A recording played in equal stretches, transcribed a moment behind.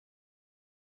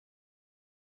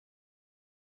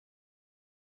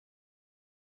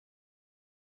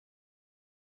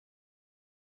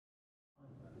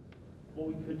or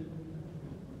we could,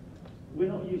 we're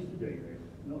not used to doing this,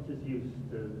 not as used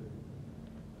to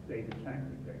data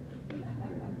tactically.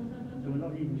 So we're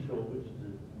not even sure which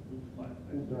way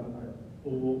to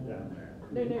or walk down there.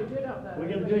 No, do it up there. We're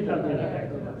going to do it up there.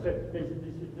 So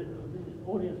this is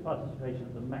audience participation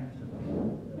at the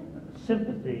maximum.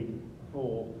 Sympathy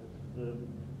for the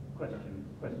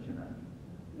questioner.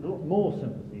 A lot more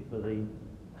sympathy for the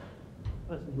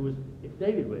person who was, if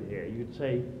David were here, you'd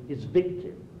say his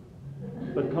victim.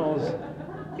 Because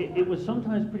it was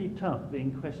sometimes pretty tough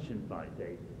being questioned by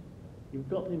David. You've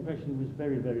got the impression he was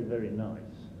very, very, very nice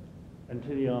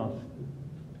until he asked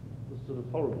the sort of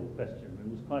horrible question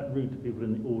and was quite rude to people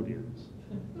in the audience.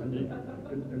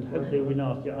 And hopefully we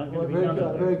nasty. I'm going to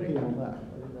be very keen on that.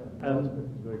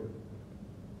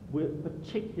 We're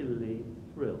particularly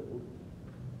thrilled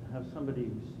to have somebody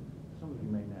who's, some of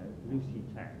you may know, Lucy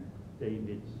Tang,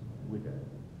 David's widow,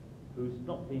 who's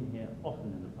not been here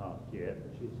often in the past year,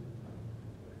 but she's,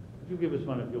 could you give us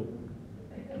one of your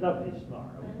lovely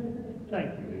smiles?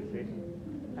 Thank you, Lucy.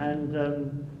 And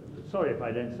sorry if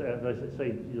I don't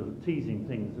say teasing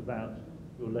things about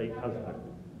your late husband,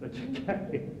 but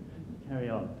carry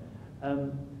on.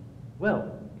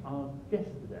 Well, our guest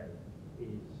today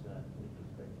is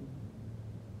Nicholas Bacon.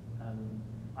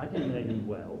 I didn't know him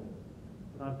well,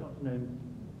 but I've got to know him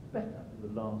better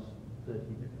in the last 30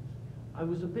 minutes. I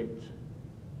was a bit,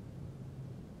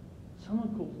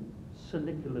 someone called Sir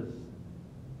Nicholas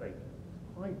Bacon.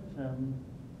 Quite,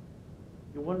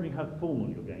 you're wondering how formal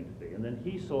you're going to be. And then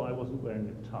he saw I wasn't wearing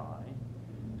a tie,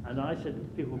 and I said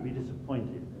that people would be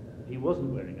disappointed if he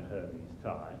wasn't wearing a Hermes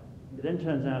tie. It then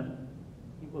turns out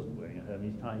he wasn't wearing a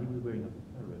Hermes tie, he was wearing a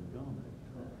Ferragamo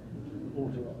tie, which is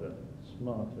altogether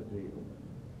smarter deal.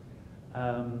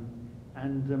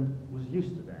 And was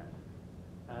used to that.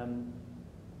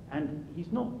 And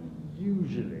he's not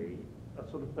usually a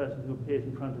sort of person who appears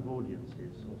in front of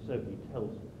audiences, or so he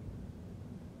tells me.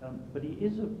 But he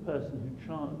is a person who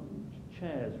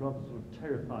chairs rather sort of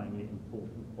terrifyingly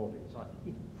important bodies. I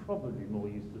think he's probably more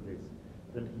used to this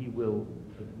than he will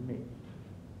admit.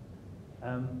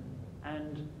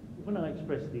 And when I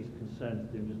expressed these concerns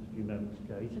to him just a few moments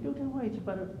ago, he said, "Oh, don't worry, it's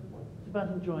about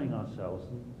enjoying ourselves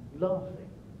and laughing."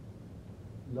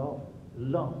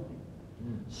 Laughing.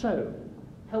 So,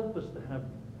 help us to have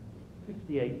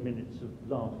 58 minutes of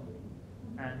laughing,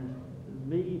 and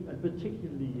me, and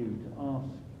particularly you, to ask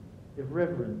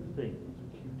irreverent things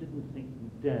which you didn't think you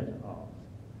dared to ask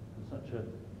from such a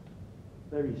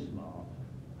very smart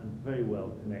and very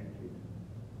well connected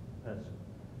person.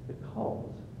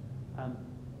 Because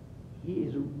he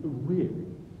is really,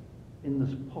 in the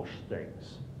posh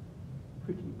stakes,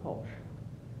 pretty posh.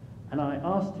 And I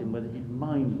asked him whether he'd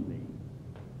mind me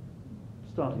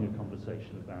starting a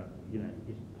conversation about, you know,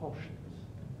 his poshness.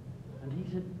 And he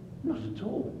said, "Not at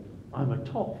all. I'm a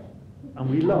toff." And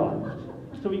we laughed.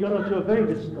 So we got onto a very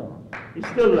good start. He's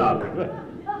still laughing.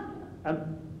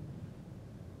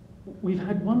 We've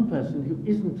had one person who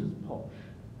isn't as posh,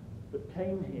 but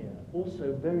came here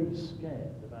also very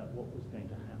scared about what was going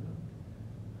to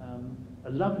happen. A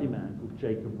lovely man called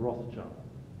Jacob Rothschild.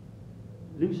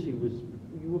 Lucy was,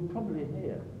 you were probably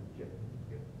here, Jacob.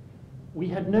 We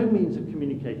had no means of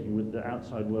communicating with the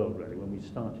outside world really when we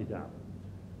started out.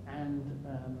 And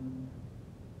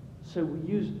so we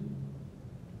used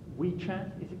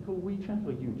WeChat. Is it called WeChat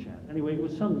or UChat? Anyway, it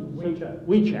was some WeChat.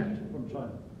 WeChat From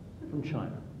China. From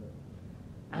China.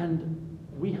 And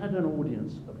we had an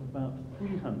audience of about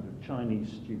 300 Chinese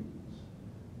students,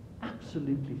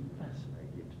 absolutely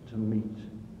fascinated to meet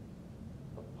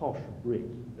a posh Brit,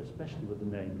 especially with a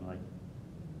name like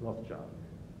Rothschild.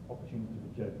 Opportunity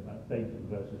to joke about Bacon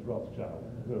versus Rothschild.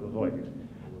 We'll avoid it.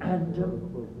 And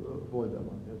we'll avoid that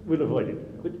one. Yes. We'll avoid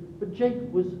it. But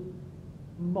Jake was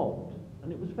mobbed,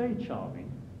 and it was very charming,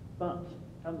 but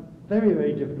very,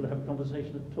 very difficult to have a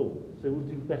conversation at all. So we'll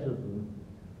do better than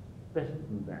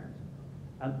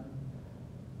that.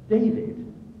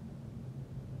 David,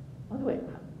 by the way,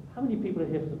 how many people are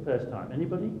here for the first time?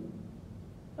 Anybody?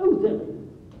 Oh, there.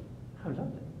 How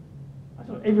lovely. I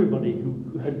thought everybody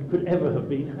who could ever have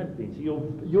been had been. So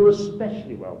you're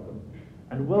especially welcome,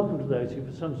 and welcome to those who,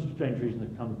 for some strange reason,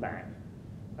 have come back.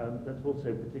 That's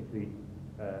also particularly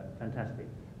fantastic.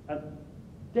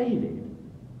 David,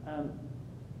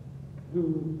 who,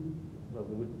 well,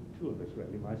 there were two of us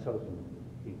really, myself and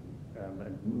he,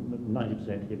 and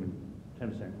 90% him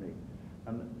and 10% me,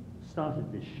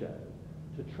 started this show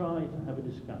to try to have a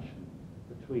discussion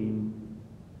between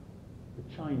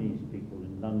the Chinese people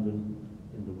in London,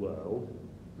 in the world,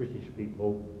 British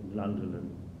people in London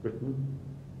and Britain,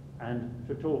 and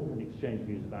to talk and exchange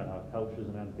views about our cultures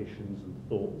and ambitions and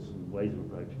thoughts and ways of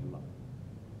approaching life.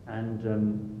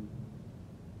 And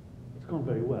it's gone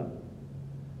very well,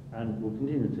 and will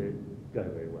continue to go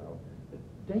very well.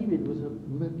 David was a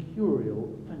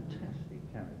mercurial, fantastic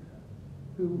character,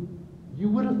 who you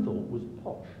would have thought was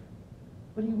posh,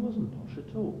 but he wasn't posh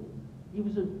at all. He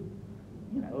was a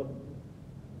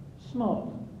smart,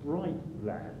 bright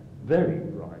lad, very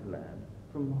bright lad,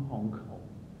 from Hong Kong.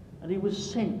 And he was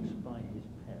sent by his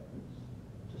parents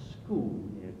to school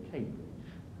near Cambridge.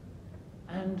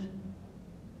 And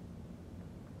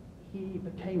he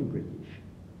became British.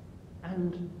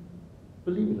 And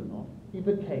believe it or not, he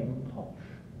became posh.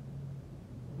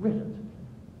 Relatively.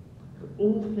 But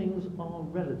all things are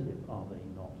relative, are they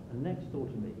not? And next door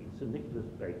to me, Sir Nicholas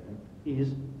Bacon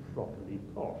is properly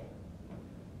posh.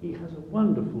 He has a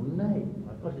wonderful name.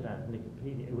 I've got it out of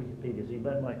Wikipedia, so you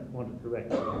might want to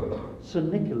correct it. Sir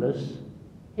Nicholas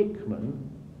Hickman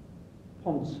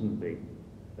Ponsonby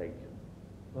Bacon.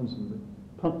 Ponsonby.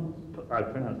 I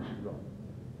pronounced it wrong.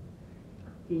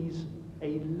 He's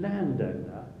a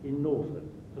landowner in Norfolk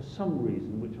for some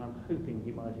reason, which I'm hoping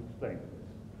he might explain to us.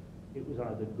 It was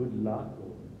either good luck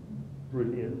or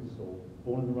brilliance or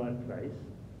born in the right place.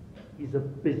 He's a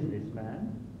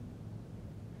businessman.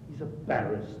 He's a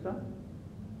barrister.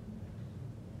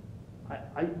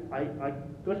 I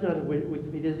got it out of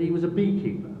Wikipedia that he was a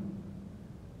beekeeper.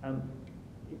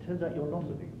 It turns out you're not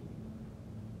a beekeeper.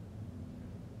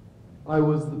 I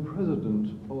was the president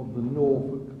of the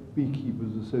Norfolk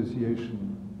Beekeepers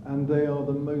Association, and they are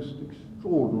the most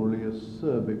extraordinarily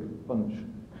acerbic bunch.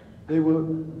 They were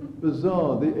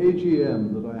bizarre. The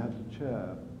AGM that I had to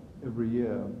chair every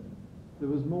year, there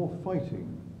was more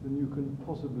fighting than you can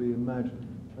possibly imagine.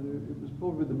 And it was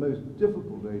probably the most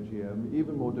difficult AGM,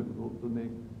 even more difficult than the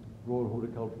Royal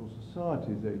Horticultural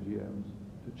Society's AGMs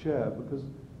to chair, because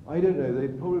I don't know,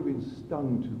 they'd probably been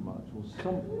stung too much or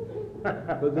something,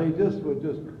 but they were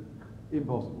just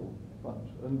impossible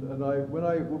bunch. And when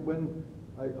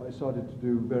I started to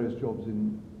do various jobs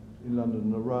in London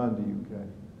and around the UK,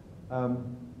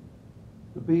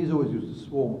 the bees always used to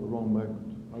swarm at the wrong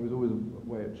moment. I was always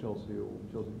away at Chelsea or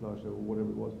Chelsea Flower Show or whatever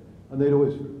it was, and they'd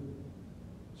always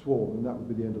swarm, and that would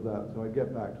be the end of that. So I'd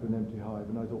get back to an empty hive,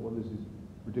 and I thought, well, this is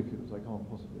ridiculous. I can't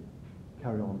possibly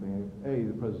carry on being A,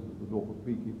 the president of the Norfolk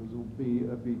Beekeepers, or B,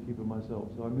 a beekeeper myself.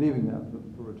 So I'm leaving that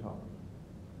for retirement.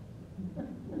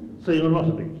 So you're not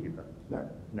a beekeeper? No.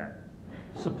 No.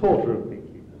 Supporter of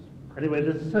beekeepers. Anyway,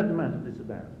 there's a certain amount of this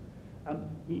about.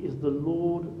 He is the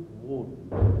Lord Warden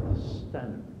of the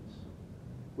Stannaries,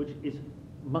 which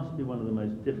must be one of the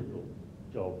most difficult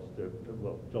job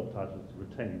titles to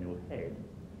retain in your head.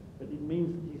 But it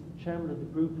means that he's the chairman of the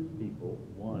group of people,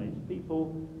 wise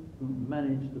people, who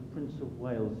manage the Prince of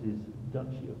Wales's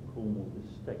Duchy of Cornwall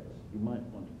estates. You might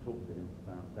want to talk to him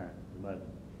about that at the moment.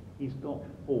 He's got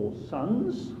 4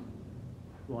 sons,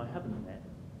 who I haven't met,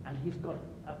 and he's got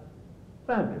a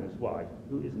fabulous wife,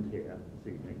 who isn't here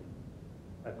this evening,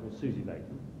 called Susie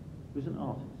Bacon, who's an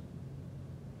artist.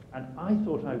 And I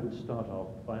thought I would start off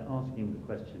by asking him the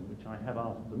question, which I have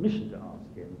asked permission to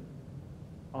ask him: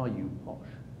 are you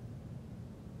posh?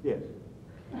 Yes.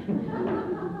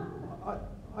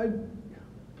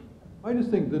 I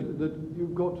just think that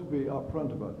you've got to be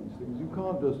upfront about these things. You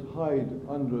can't just hide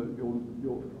under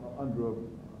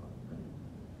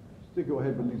stick your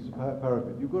head beneath the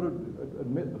parapet. You've got to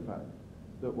admit the fact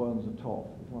that one's a toff,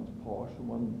 that one's posh, and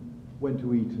one went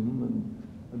to Eton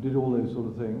and did all those sort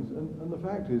of things. And the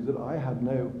fact is that I had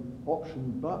no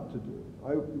option but to do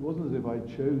it. It wasn't as if I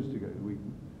chose to go to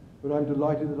Eton, but I'm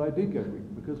delighted that I did go to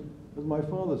Eton, because, as my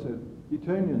father said,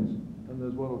 Etonians, and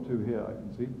there's 1 or 2 here I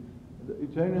can see, the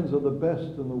Etonians are the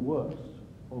best and the worst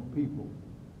of people.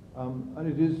 And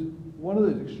it is one of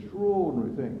those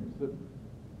extraordinary things that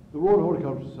the Royal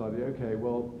Horticultural Society, okay,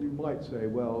 well, you might say,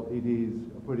 well, it is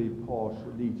a pretty posh,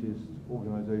 elitist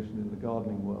organisation in the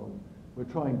gardening world. We're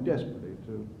trying desperately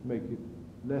to make it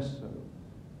less so.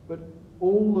 But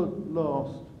all the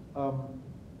last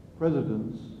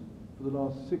presidents for the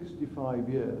last 65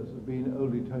 years have been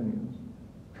old Etonians.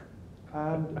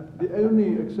 And the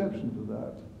only exception to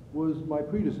that was my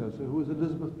predecessor, who was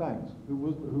Elizabeth Banks, who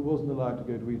wasn't allowed to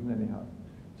go to Eton anyhow.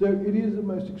 So it is the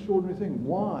most extraordinary thing.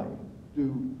 Why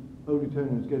do old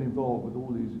Etonians get involved with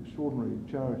all these extraordinary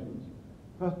charities?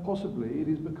 Possibly it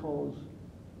is because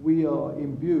we are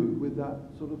imbued with that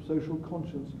sort of social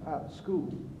conscience at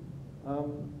school.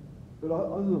 But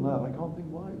other than that, I can't think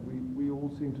why we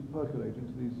all seem to percolate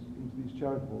into these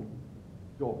charitable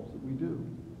jobs that we do.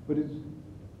 But it's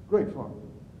great fun.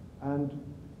 And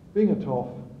being a toff,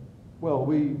 well,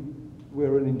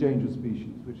 we're an endangered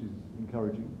species, which is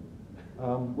encouraging.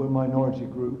 We're a minority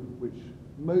group, which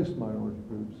most minority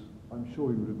groups, I'm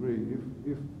sure you would agree,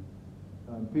 if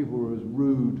people were as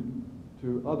rude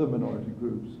to other minority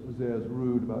groups as they're as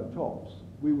rude about toffs,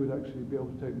 we would actually be able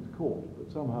to take them to court.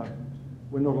 But somehow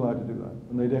we're not allowed to do that,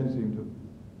 and they don't seem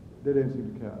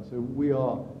to care. So we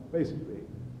are basically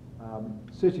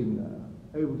sitting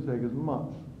there, able to take as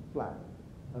much flack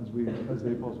as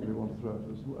they possibly want to throw at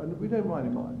us, and we don't really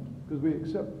mind because we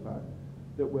accept the fact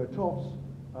that we're toffs.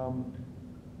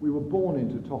 We were born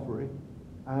into toffery,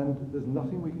 and there's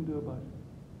nothing we can do about it.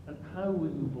 And how were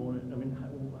you born? I mean,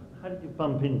 how did you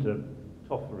bump into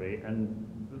toffery and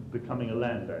becoming a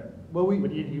landowner? Well,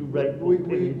 did you rape or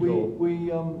pillage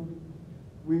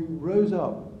we rose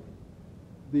up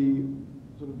the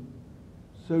sort of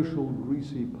social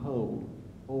greasy pole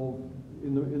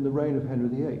in the reign of Henry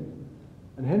VIII,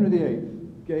 and Henry VIII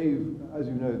gave, as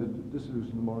you know, the dissolution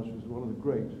of the monasteries was one of the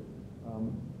great,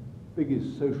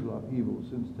 biggest social upheavals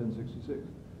since 1066,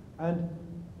 and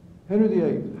Henry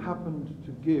VIII happened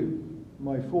to give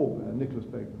my forebear, Nicholas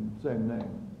Bacon, same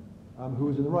name, who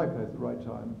was in the right place at the right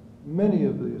time, many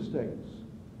of the estates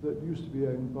that used to be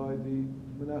owned by the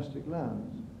monastic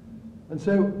lands. And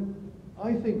so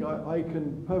I think I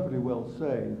can perfectly well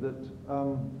say that,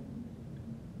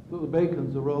 that the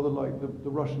Bacons are rather like the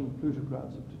Russian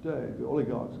plutocrats of today, the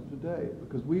oligarchs of today,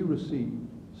 because we received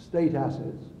state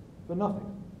assets for nothing.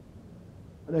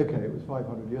 And okay, it was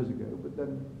 500 years ago, but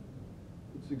then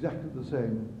it's exactly the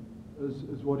same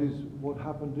as what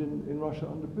happened in Russia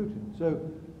under Putin. So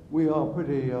we are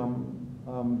pretty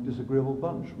disagreeable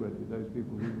bunch, really, those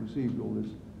people who received all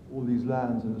these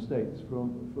lands and estates for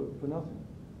nothing.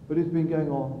 But it's been going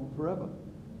on forever.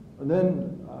 And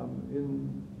then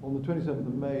on the 27th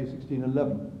of May,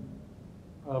 1611,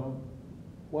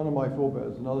 one of my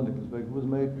forebears, another Nicholas Bacon, was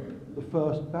made the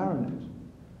first baronet.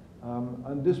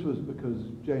 And this was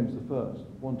because James I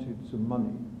wanted some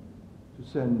money to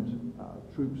send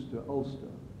troops to Ulster.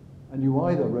 And you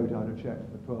either wrote out a cheque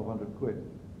for 1,200 quid,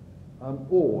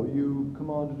 or you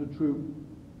commanded a troop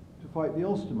to fight the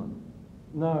Ulstermen.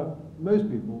 Now, most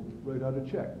people wrote out a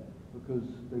cheque because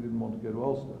they didn't want to go to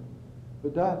Ulster.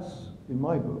 But that's, in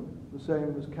my book, the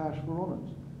same as cash for honours.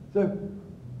 So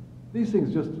these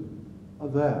things just are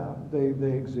there,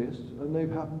 they exist, and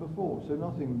they've happened before. So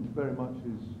nothing very much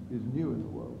is new in the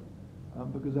world,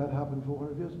 because that happened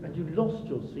 400 years ago. And you lost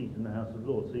your seat in the House of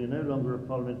Lords, so you're no longer a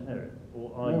parliamentarian,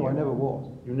 or are you? No, I never was.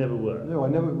 You never were? No,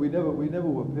 we never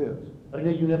were peers. Oh, no,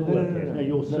 you never were peers. No,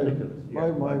 you're syndicalist.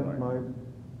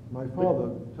 My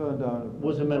father turned down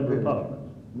was a member of Parliament?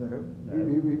 No.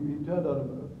 He turned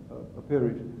down a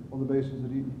peerage on the basis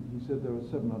that he said there were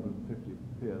 750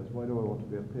 peers. Why do I want to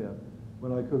be a peer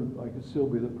when I could still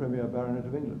be the Premier Baronet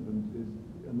of England,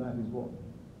 and that is what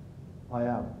I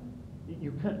am.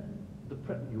 You can.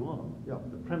 You are. Yeah.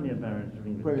 The Premier Baronet of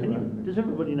England. Premier Baronet. Does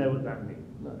everybody know what that means?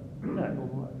 No. No.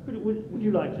 Would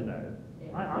you like to know?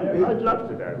 I'd love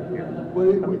to know.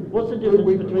 Well, what's the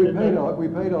difference between we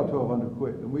paid our 1,200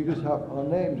 quid, and our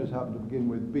name just happened to begin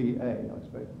with BA, I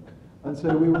expect. And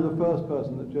so we were the first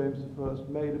person that James I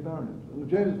made a baronet. And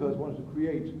James I wanted to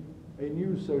create a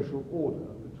new social order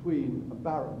between a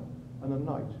baron and a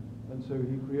knight. And so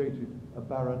he created a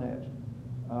baronet.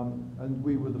 And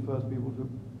we were the first people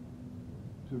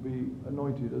to be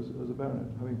anointed as a baronet,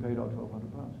 having paid our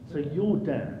 £1,200. So your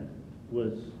dad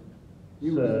was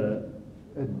Sir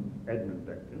Edmund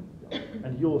Bacon, yeah.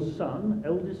 And your son,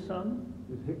 eldest son,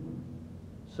 is Hickman.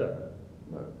 Sir.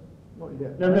 No, not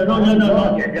yet. No,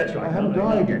 not yet. That's right. I haven't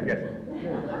died yet. Yes.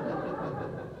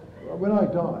 When I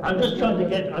die. I'm just trying to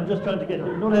get.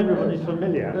 Not everybody's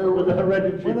familiar with the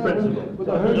hereditary principle. But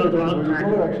the hereditary principle, you've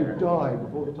got to actually die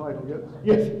before the title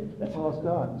gets passed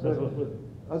down. So,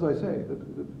 as I say, that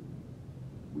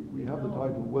we have the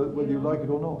title, whether you like it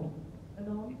or not. An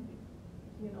honourable?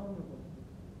 Is he an honourable?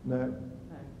 No.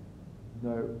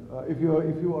 No. If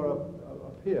you are a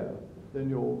peer, then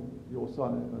your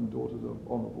son and daughters are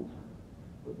honourables.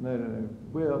 But no.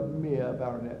 We're mere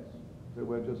baronets, so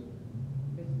we're just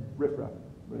riffraff,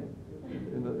 really,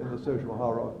 in the social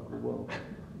hierarchical world.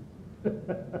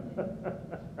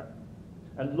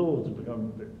 And lords have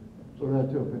become. So they're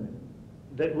to a penny.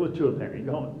 They were to a penny,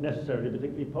 not necessarily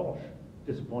particularly posh.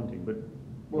 Disappointing, but.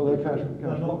 Well, they're cash.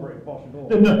 They're not very posh at all.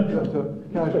 No.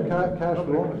 Cash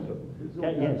for honours.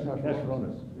 Yes, cash for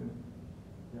honours.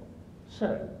 Yeah.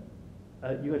 So,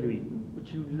 you had to Eton,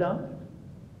 which you loved?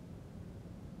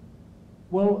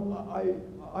 Well,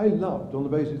 I loved on the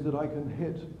basis that I can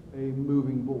hit a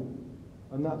moving ball,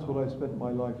 and that's what I spent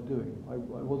my life doing. I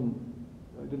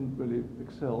didn't really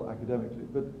excel academically,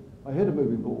 but I hit a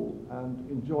moving ball and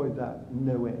enjoyed that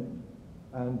no end,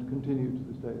 and continue to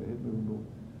this day to hit moving balls.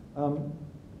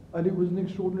 And it was an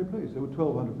extraordinary place. There were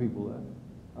 1,200 people there,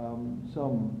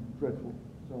 some dreadful,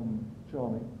 some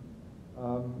charming.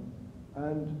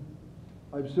 And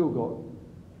I've still got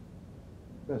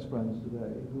best friends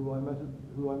today who I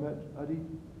met at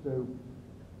Eton. So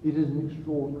it is an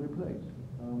extraordinary place.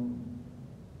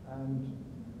 And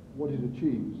what it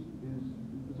achieves is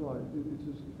bizarre. It's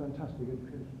a fantastic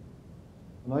education.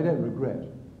 And I don't regret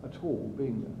at all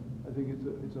being there. I think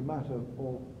it's a matter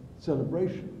of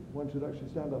celebration. One should actually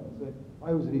stand up and say,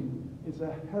 I was at Eton. It's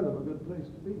a hell of a good place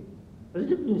to be. Has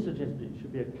it been suggested it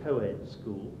should be a co-ed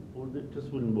school, or it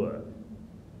just wouldn't work?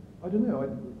 I don't know.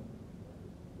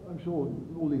 I'm sure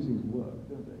all these things work,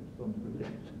 don't they, to some degree?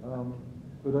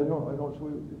 But I'm not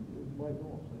sure it might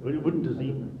not. Well, it wouldn't as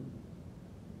Eton.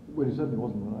 Well, it certainly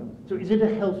wasn't when I was. So is it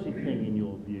a healthy thing in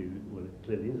your view? Well, it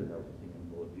clearly is a healthy thing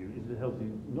in your view. Is it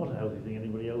not a healthy thing in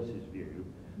anybody else's view?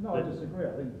 No, I disagree.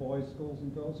 I think boys' schools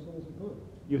and girls' schools are good.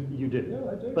 You do?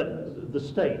 Yeah, I do. But the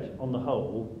state, on the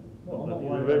whole... Well, I'm not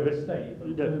worried about the state, but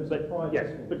in terms of private yes,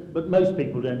 schools. but most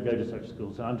people don't go to such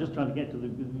schools. So I'm just trying to get to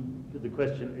the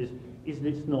question, is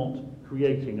this not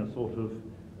creating a sort of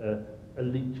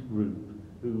elite group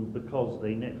who, because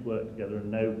they network together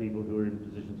and know people who are in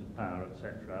positions of power,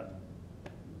 etc.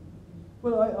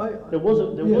 Well, There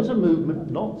was a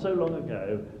movement not so long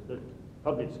ago that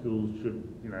public schools should,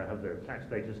 have their tax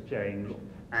status changed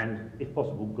and, if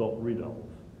possible, got rid of.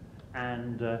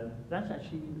 And that's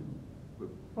actually,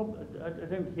 I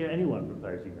don't hear anyone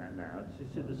proposing that now.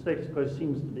 The status quo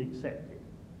seems to be accepted.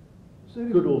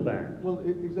 Good or bad? Well,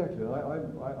 exactly.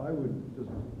 I would just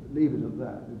leave it at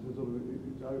that. It's a sort of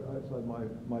it's outside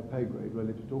my pay grade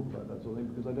really to talk about that sort of thing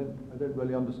because I don't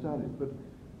really understand it.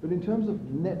 But in terms of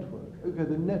network, okay,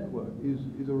 the network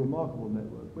is a remarkable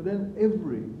network. But then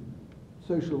every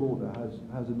social order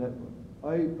has a network.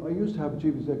 I used to have a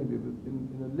chief executive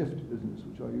in a lift business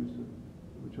which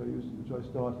I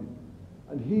started,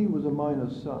 and he was a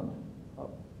miner's son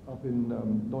up in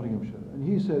Nottinghamshire, and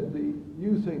he said,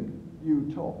 "You think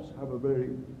you tops have a very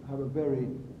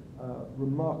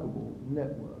remarkable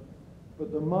network,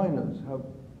 but the miners have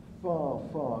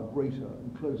far greater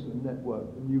and closer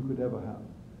network than you could ever have."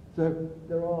 So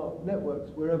there are networks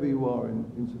wherever you are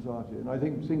in society, and I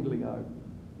think singling out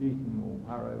Eton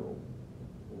or Harrow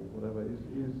or whatever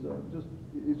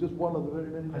is just one of the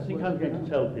very many. I think I'm going to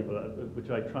tell people,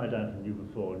 which I tried out on you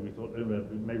before, and we thought, oh, no,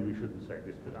 maybe we shouldn't say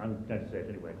this, but I'm going to say it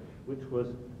anyway, which was,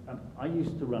 I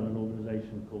used to run an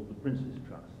organisation called the Prince's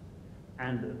Trust,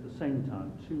 and at the same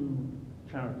time, two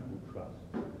charitable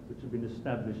trusts, which had been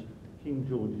established for King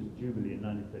George's Jubilee in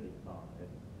 1935,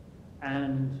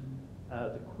 and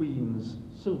the Queen's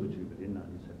Silver Jubilee in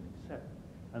 1977.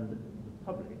 And the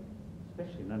public,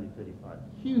 especially in 1935,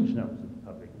 huge numbers of the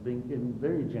public being given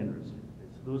very generously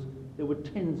to this. There were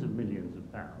tens of millions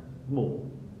of pounds more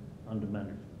under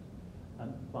management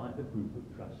by a group of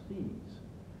trustees.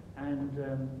 And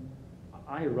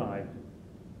I arrived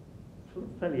sort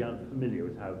of fairly unfamiliar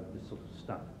with how this sort of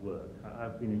stuff worked.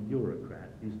 I've been a bureaucrat,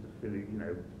 used to fill,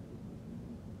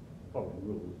 following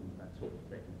rules and that sort of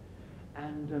thing.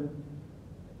 And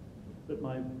but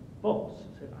my boss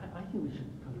said, I think we should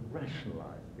kind of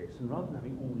rationalise this, and rather than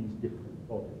having all these different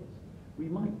bodies, we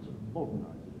might sort of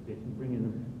modernise it a bit and bring in a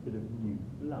bit of new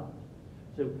blood.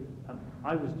 So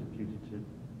I was deputed to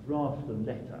draft a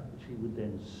letter which he would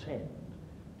then send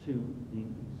to the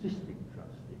existing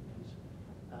trustees,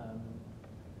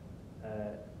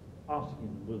 asking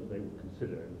them whether they would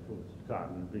consider, in the fullness of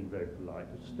time and being very polite,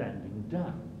 of standing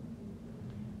down.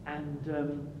 And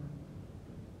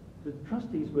the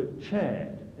trustees were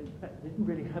chaired. In fact, they didn't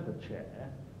really have a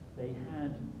chair. They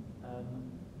had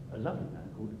a lovely man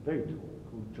very tall,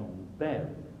 called John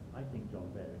Baring. I think John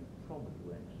Baring probably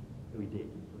went, he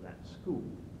did, to that school.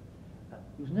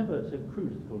 He was never so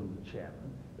crude as to call him the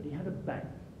chairman, but he had a bank,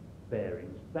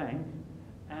 Baring's Bank,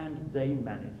 and they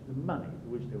managed the money, for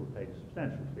which they were paid a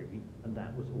substantial fee, and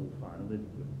that was all fine, and they did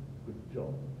a good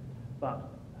job. But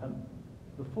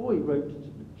before he wrote to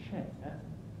the chair,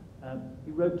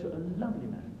 he wrote to a lovely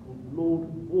man called Lord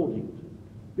Wardington,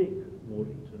 Vic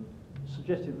Wardington,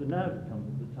 suggesting that now had come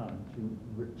the time to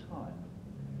retire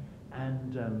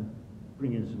and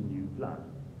bring in some new blood.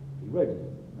 He wrote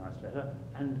a nice letter,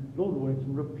 and Lord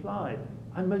Wardington replied,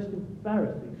 "I'm most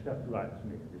embarrassed that you should have to write to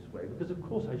me in this way, because of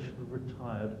course I should have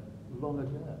retired long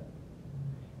ago."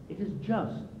 It is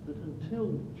just that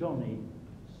until Johnny's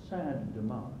sad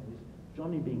demise,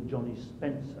 Johnny being Johnny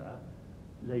Spencer,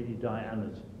 Lady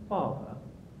Diana's father,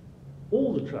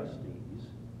 all the trustees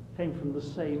came from the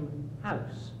same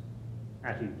house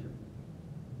at Eton.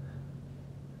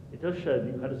 It does show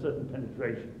that you had a certain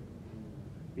penetration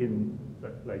in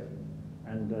that place,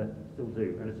 and still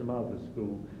do, and it's a marvellous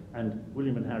school, and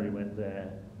William and Harry went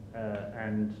there,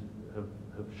 and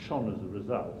have shone as a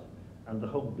result, and the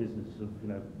whole business of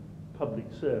public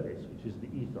service, which is the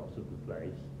ethos of the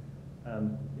place,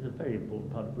 is a very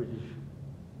important part of British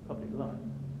public life,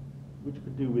 which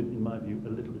could do with, in my view, a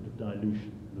little bit of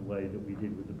dilution in the way that we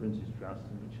did with the Prince's Trust,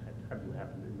 and which hadn't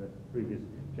happened in the previous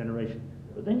generation.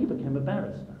 But then you became a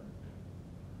barrister.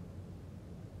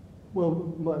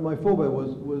 Well, my forebear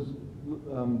was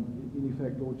in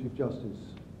effect Lord Chief Justice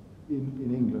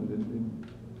in England in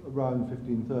around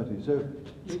 1530. So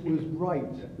it was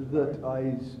right that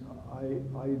I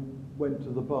went to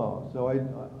the bar. So I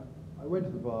went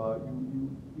to the bar.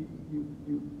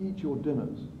 You eat your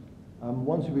dinners.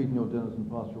 Once you've eaten your dinners and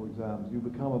passed your exams, you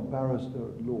become a barrister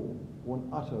at law, or an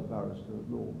utter barrister at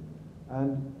law.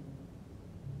 And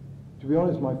to be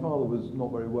honest, my father was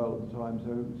not very well at the time,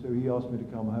 so he asked me to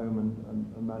come home and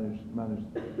manage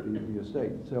the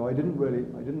estate. So I didn't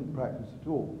practice at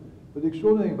all. But the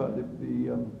extraordinary thing about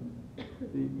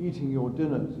the eating your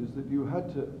dinners is that you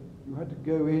had to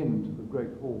go into the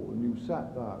great hall and you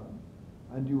sat down,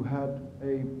 and you had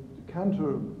a decanter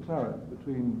of claret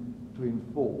between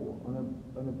 4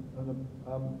 and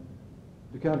a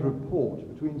decanter of port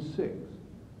between 6.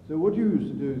 So what you used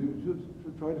to do is you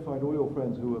should try to find all your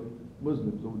friends who were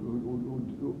Muslims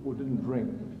or didn't drink,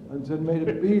 and so made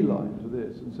a beeline to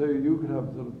this, and so you could have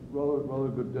sort of rather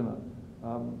good dinner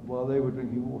while they were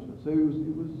drinking water. So it was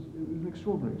an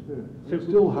extraordinary experience. So it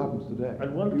still happens today.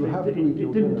 And one thing,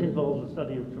 it didn't involve the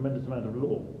study of a tremendous amount of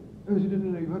law. No, you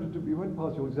didn't. You had to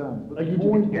pass your exams. But the the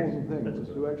more important thing yes,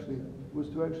 was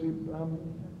to actually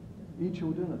eat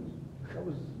your dinners.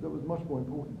 That was much more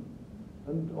important.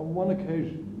 And on one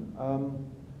occasion,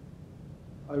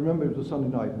 I remember it was a Sunday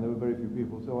night and there were very few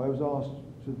people, so I was asked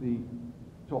to the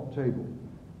top table,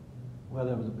 where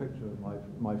there was a picture of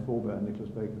my forebear, Nicholas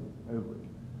Bacon, over it.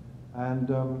 And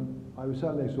I was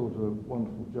sat next door to a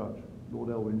wonderful judge, Lord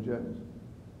Elwyn Jones.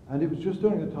 And it was just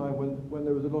during the time when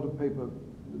there was a lot of paper,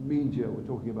 the media were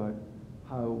talking about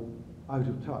how out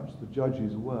of touch the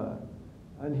judges were.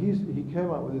 And he came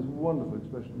out with this wonderful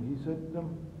expression. He said,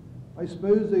 I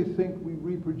suppose they think we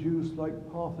reproduce like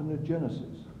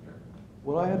parthenogenesis.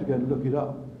 Well, I had to go and look it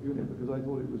up, because I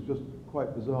thought it was just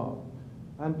quite bizarre.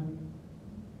 And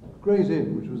Gray's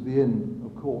Inn, which was the inn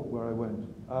of court where I went,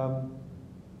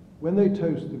 when they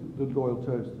toast the royal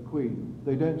toast, the Queen,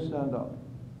 they don't stand up.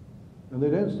 And they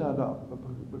don't stand up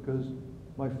because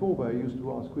my forebear used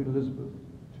to ask Queen Elizabeth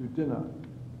to dinner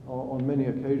on many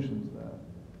occasions there.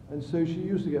 And so she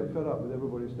used to get fed up with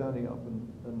everybody standing up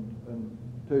and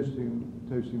toasting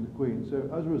the Queen. So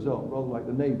as a result, rather like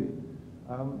the Navy,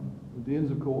 the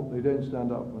Inns of Court, they don't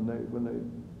stand up when they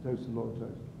toast the royal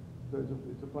toast. So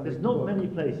it's a funny. There's not many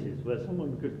places where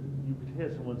you could hear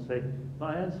someone say,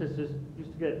 my ancestors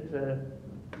used to get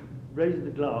raise the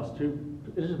glass to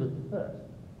Elizabeth I.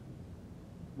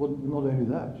 Well, not only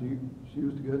that, she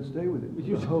used to go and stay with it.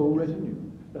 The whole retinue.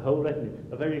 The whole retinue,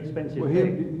 a very expensive Well,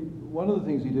 thing. one of the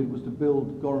things he did was to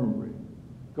build Gorhambury.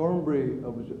 Gorhambury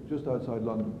was just outside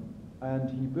London, and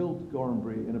he built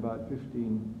Gorhambury in about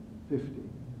 1550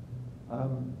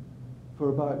 for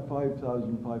about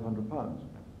 £5,500.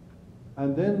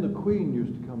 And then the Queen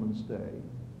used to come and stay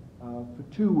for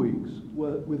 2 weeks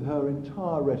with her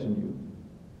entire retinue,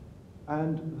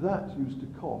 and that used to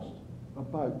cost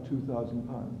about £2,000.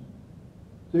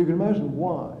 So you can imagine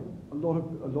why a lot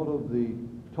of the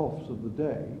toffs of the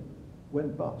day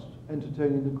went bust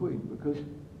entertaining the Queen, because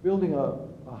building a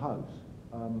house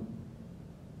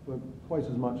for twice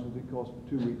as much as it cost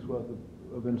 2 weeks worth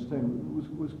of entertainment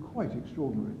was quite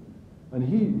extraordinary. And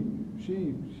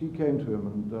she came to him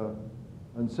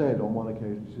and said on one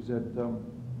occasion, she said,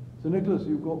 Sir Nicholas,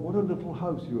 what a little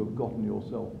house you have gotten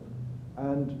yourself.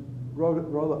 And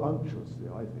rather unctuously,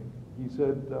 I think, he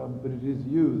said, but it is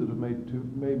you that have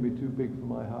made me too big for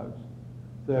my house.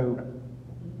 So,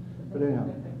 but anyhow,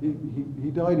 he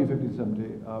died in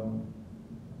 1570,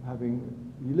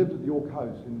 he lived at the York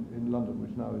House in London,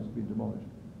 which now has been demolished.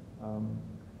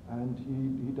 And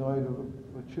he died of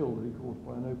a chill that he caught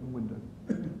by an open window.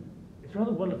 It's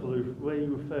rather wonderful the way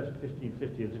you refer to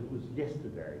 1550 as if it was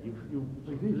yesterday. You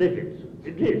live it.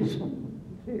 It is.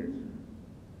 It is.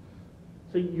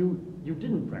 So you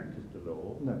didn't practice the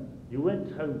law. No. You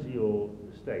went home to your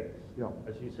estates. Yeah.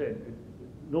 As you said,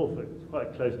 Norfolk is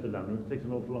quite close to London. It takes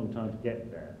an awful long time to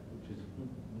get there, which is the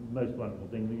most wonderful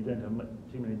thing. You don't have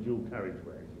too many dual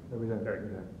carriageways. No, we don't. Very We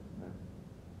good. don't. No.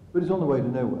 But it's on the way to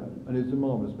nowhere, and it's a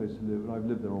marvellous place to live, and I've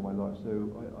lived there all my life,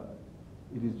 so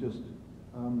it is just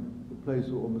the place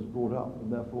that one was brought up,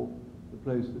 and therefore the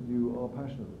place that you are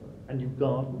passionate about. And you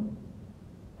garden?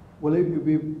 Well, it would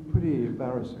be pretty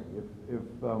embarrassing if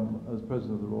as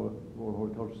president of the Royal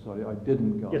Horticultural Society, I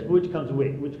didn't garden. Yes, which comes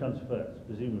which comes first,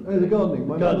 presumably? Oh, the gardening.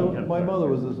 The gardening comes My first,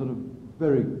 mother yes. was a sort of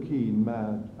very keen,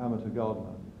 mad amateur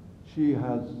gardener. She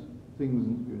has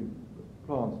things,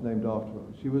 plants named after her.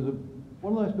 She was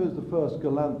one of, I suppose, the first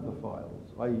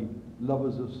galanthophiles, i.e.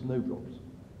 lovers of snowdrops.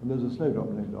 And there's a snowdrop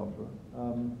named after her.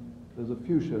 There's a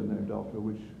fuchsia named after her,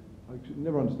 which I could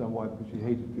never understand why, because she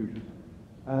hated fuchsias.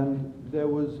 And there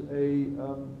was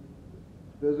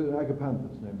there's an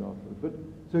agapanthus named after her. But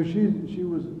so she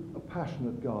was a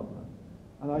passionate gardener,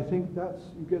 and I think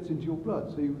it gets into your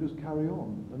blood. So you just carry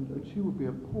on, and she would be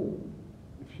appalled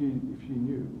if she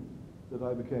knew that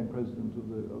I became president of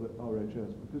the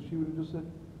RHS, because she would have just said,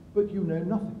 "But you know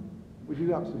nothing," which is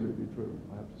absolutely true,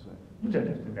 I have to say. You don't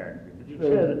have to know anything, but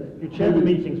you chair the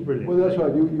meetings brilliantly. Well, that's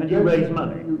right. And you raise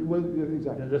money. Well, yeah,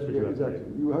 exactly. Yeah, that's what you have to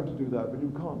exactly. do. You have to do that, but you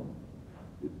can't.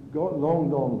 Long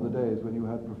gone are the days when you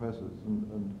had professors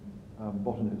and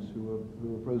botanists who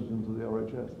were presidents of the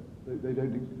RHS. They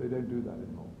don't do that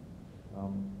anymore.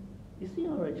 Is the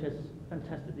RHS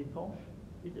fantastically posh?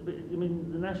 I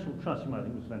mean, the National Trust, you might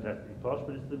think, was fantastically posh,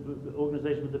 but it's the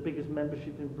organisation with the biggest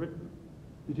membership in Britain.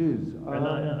 It is. And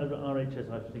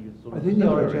RHS, I think, is sort of... I think the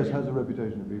RHS has a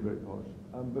reputation of being very posh,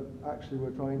 but actually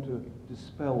we're trying to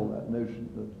dispel that notion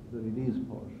that it is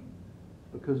posh,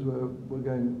 because we're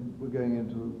going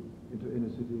into inner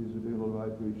cities. We're doing a lot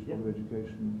of outreach, a lot of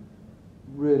education,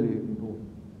 really important,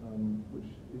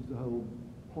 which is the whole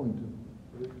point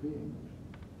of it being.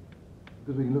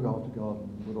 Because we can look after gardens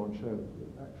and put on shows,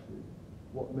 but actually,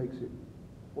 what makes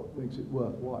it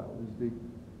worthwhile is the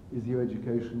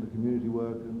education, the community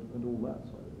work, and all that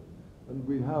side of it. And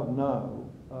we have now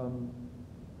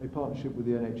a partnership with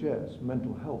the NHS,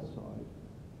 mental health side,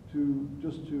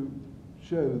 to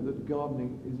show that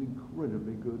gardening is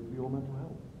incredibly good for your mental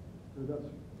health. So that's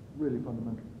really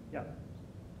fundamental. Yeah.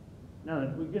 Now,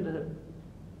 we're going to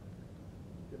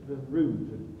have the room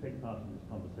to take part in this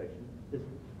conversation.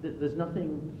 There's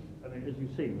nothing, I mean, as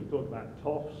you've seen, we've talked about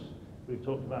toffs, we've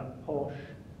talked about posh,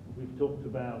 we've talked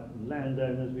about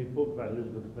landowners, we've talked about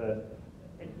Elizabeth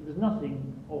I. There's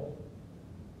nothing off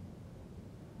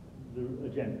the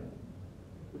agenda.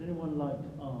 Would anyone like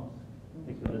to ask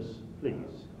Nicholas,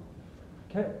 please?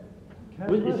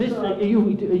 Is this, are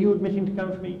you admitting to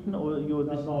come from Eton, or you're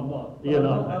this? No, I'm not. You're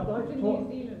not. I'd like to talk.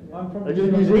 New Zealand. I'm from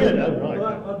New Zealand, oh, right.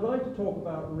 Well, I'd like to talk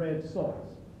about red socks,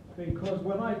 because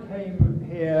when I came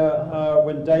here,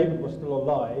 when David was still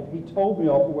alive, he told me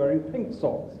off for wearing pink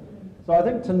socks. So I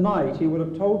think tonight he would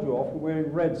have told you off for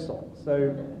wearing red socks.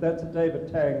 So that's a David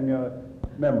Tang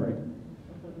memory.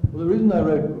 Well, the reason I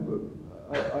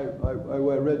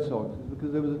wear red socks is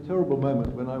because there was a terrible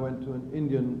moment when I went to an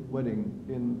Indian wedding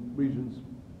in Regent's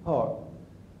Park,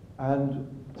 and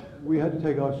we had to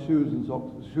take our shoes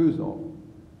off.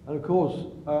 And of course,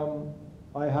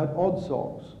 I had odd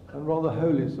socks and rather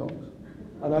holy socks.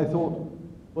 And I thought,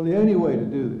 well, the only way to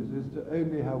do this is to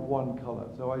only have one colour.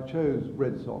 So I chose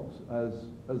red socks as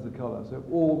the colour. So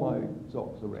all my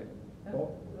socks are red.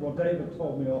 Well, David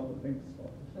told me off for pink socks.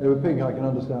 They were pink, I can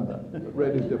understand that. But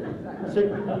red is different. So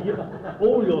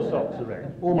all your socks are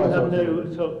red? All my you have socks are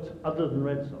no socks other than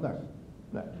red socks? No.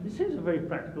 No. This seems a very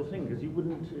practical thing, because you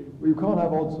wouldn't... Well, you can't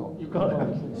have odd socks. You can't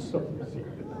have socks.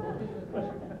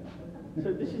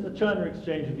 So this is a China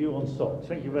exchange of you on socks.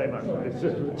 Thank you very much. It's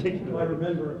just ridiculous. I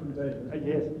remember it from David.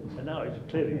 Yes, and now it's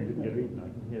clearly you didn't go to Eton, I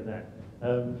can hear that.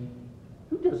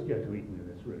 Who does go to Eton in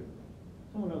this room?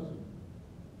 Someone else?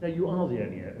 No, you are the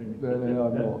only... No,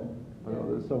 I'm not. I know,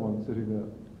 there's someone sitting there,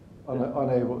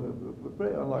 unable,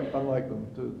 very unlike them,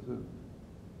 to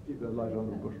keep their light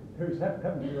under the bushel. Who's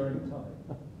haven't you wearing a tie?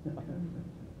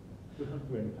 Who has to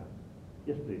wear any tie?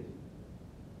 Yes, please.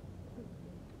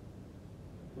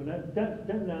 Well, no,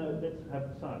 don't now, let's have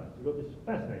silence. We've got this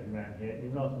fascinating man here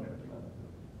in North America.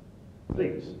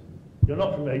 Please. You're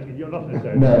not from Eton, you're not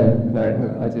necessarily...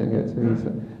 No, I didn't go to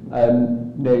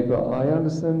Eton. No, but I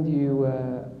understand you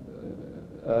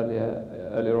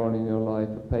earlier on in your life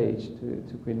a page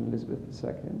to Queen Elizabeth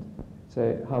II.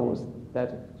 So how was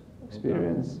that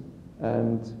experience?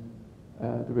 And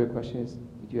the real question is,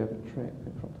 did you ever trip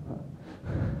in front of her?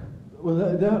 Well,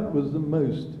 that was the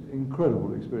most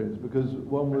incredible experience, because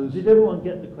one was... Did everyone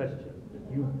get the question?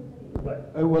 Right.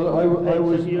 Oh, well, I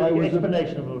was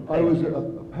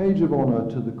a page of honour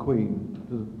to the Queen,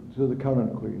 to the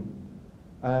current Queen,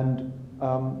 and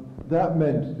that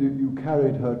meant that you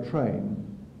carried her train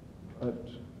at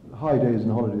high days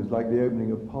and holidays, like the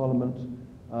opening of Parliament,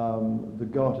 the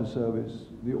Garter service,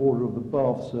 the Order of the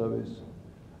Bath service,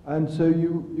 and so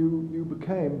you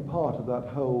became part of that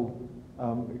whole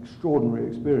extraordinary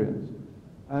experience.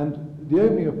 And the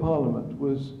opening of Parliament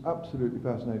was absolutely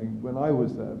fascinating when I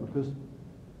was there because,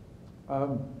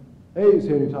 A, it's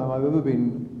the only time I've ever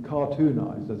been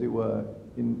cartoonized, as it were,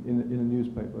 in a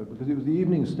newspaper, because it was the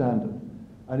Evening Standard,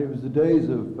 and it was the days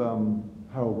of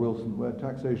Harold Wilson, where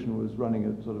taxation was running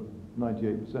at sort of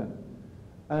 98%.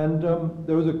 And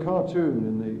there was a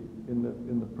cartoon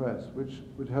in the press which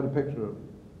had a picture of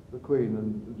the Queen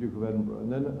and the Duke of Edinburgh,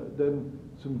 and then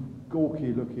some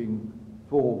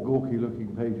four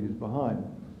gawky-looking pages behind.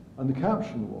 And the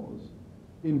caption was,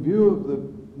 "In view of the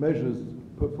measures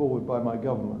put forward by my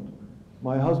government,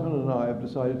 my husband and I have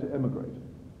decided to emigrate,"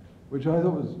 which I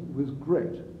thought was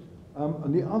great.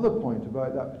 And the other point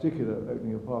about that particular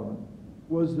opening of Parliament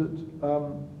was that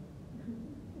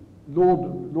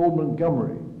Lord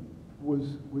Montgomery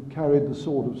carried the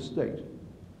sword of state.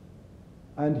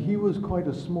 And he was quite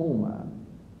a small man.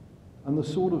 And the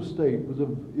sword of state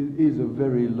is a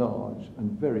very large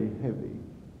and very heavy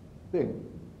thing.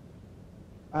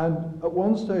 And at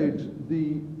one stage,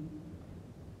 the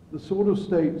sword of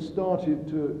state started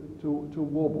to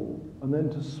wobble and then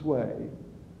to sway.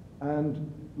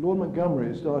 And Lord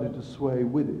Montgomery started to sway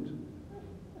with it.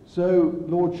 So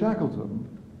Lord Shackleton,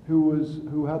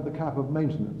 who had the cap of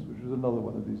maintenance, which was another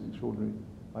one of these extraordinary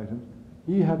items,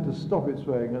 he had to stop it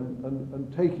swaying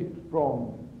and take it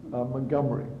from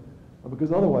Montgomery,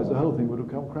 because otherwise the whole thing would have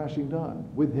come crashing down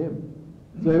with him.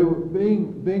 So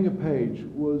being a page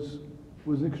was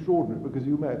extraordinary, because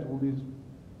you met all these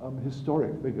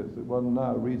historic figures that one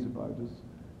now reads about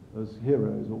as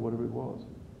heroes or whatever it was.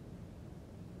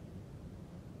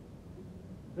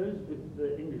 Those with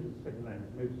the English as a second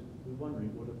language most be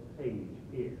wondering what a page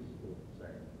is, or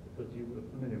say, because you were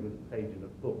familiar with a page in a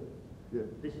book. Yeah.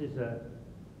 This is a.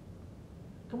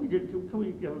 Can we give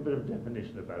a bit of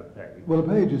definition about a page? Well, a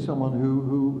page is someone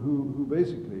who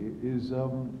basically is a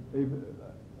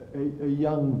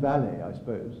young valet, I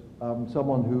suppose,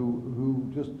 someone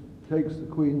who just takes the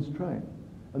Queen's train.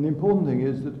 And the important thing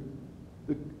is that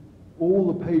all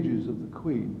the pages of the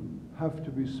Queen have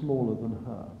to be smaller than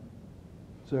her.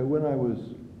 So when I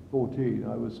was 14,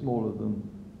 I was smaller than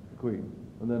the Queen,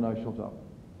 and then I shot up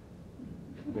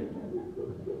a bit.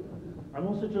 I'm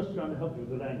also just trying to help you with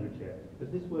the language here,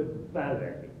 because this word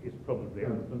valet is probably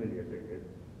unfamiliar to you,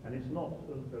 and it's not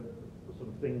the sort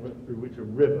of thing through which a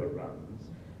river runs,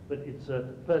 but it's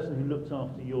a person who looks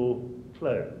after your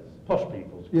clothes, posh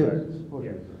people's clothes.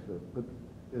 Yes, but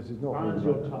yes, it's not. Irons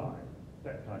your tie,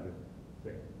 that kind of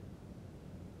thing.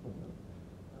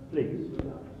 Please.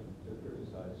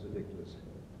 It's ridiculous.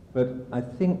 But I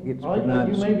think it's You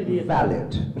pronounced may be the valet.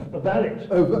 A valet.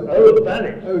 Oh, a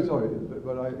valet. Oh, sorry, but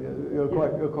you're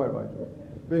quite right.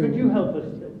 Could you help us?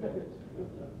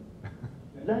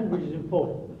 Language is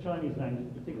important. The Chinese language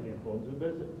is particularly important. So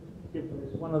there's a difference.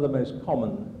 It's one of the most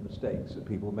common mistakes that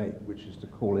people make, which is to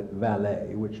call it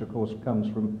valet, which of course comes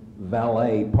from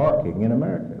valet parking in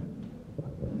America.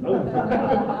 Oh.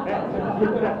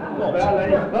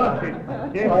 Valet parking.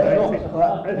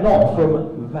 Not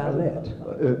from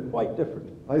valet. Quite different.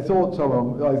 I thought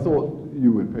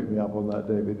you would pick me up on that,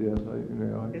 David. Yes,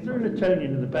 Is there an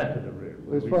Etonian in the back of the room?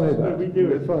 It's funny that. We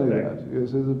do It's funny that.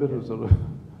 Yes, there's a bit of sort of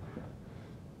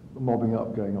mobbing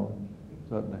up going on,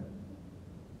 certainly.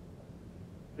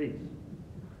 Please.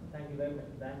 Thank you very much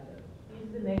for that.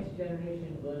 Is the next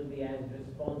generation going to be as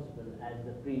responsible as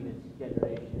the previous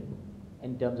generation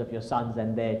in terms of your sons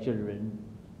and their children?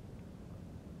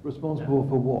 Responsible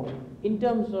for what? In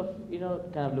terms of,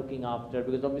 kind of looking after,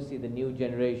 because obviously the new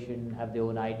generation have their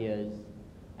own ideas,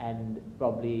 and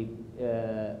probably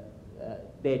their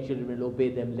children will obey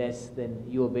them less than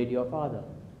you obeyed your father.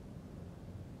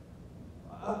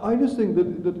 I just think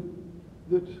that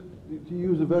to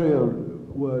use a very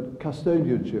old word,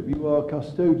 custodianship, you are a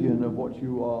custodian of what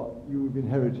you've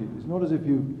inherited. It's not as if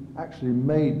you've actually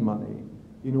made money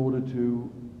in order to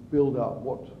build up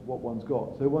what one's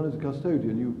got. So one is a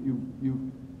custodian.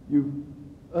 You've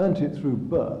earned it through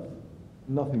birth,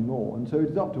 nothing more. And so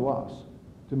it's up to us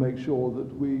to make sure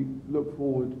that we look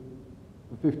forward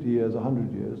for 50 years,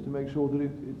 100 years, to make sure that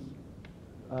it's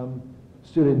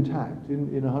still intact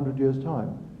in 100 years'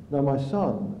 time. Now my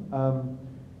son,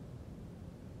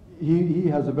 he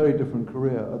has a very different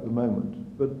career at the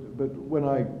moment, but when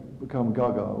I become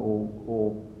gaga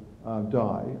or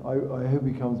die, I hope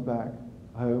he comes back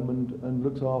home and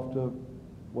looks after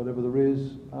whatever there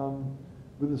is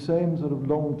with the same sort of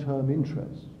long-term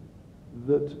interest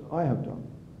that I have done,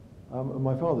 and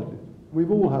my father did.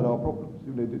 We've all had our problems.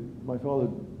 My father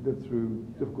lived through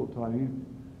a difficult time.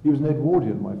 He was an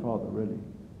Edwardian, my father, really.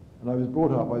 And I was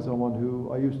brought up by someone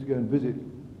who I used to go and visit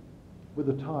with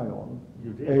a tie on,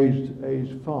 You did.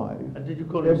 aged 5. And did you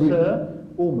call him sir?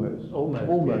 Almost.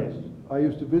 Almost, yes. I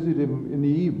used to visit him in the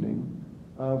evening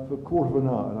for a quarter of an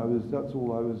hour, and that's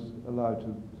all I was allowed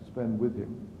to spend with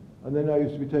him. And then I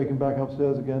used to be taken back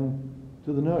upstairs again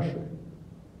to the nursery,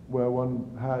 where one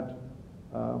had,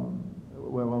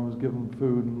 where one was given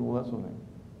food and all that sort of thing.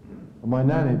 And my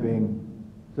nanny, being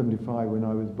 75 when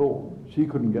I was born, she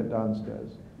couldn't get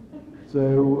downstairs.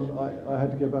 So I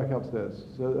had to get back upstairs.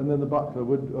 So, and then the butler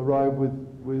would arrive with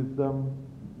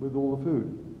all the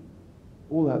food.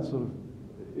 All that sort of,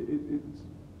 it's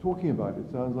talking about it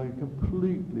sounds like a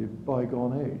completely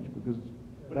bygone age, because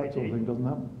that sort of thing doesn't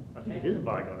happen. I think it is a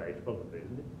bygone age, probably,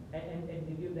 isn't it? And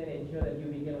did you then ensure that you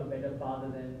became a better father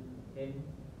than him?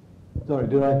 Sorry,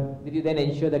 did I? Did you then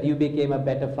ensure that you became a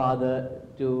better father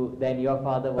than your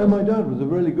father was? Oh, my dad was a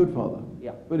really good father.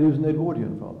 Yeah. But he was an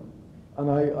Edwardian father,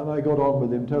 and I got on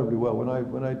with him terribly well.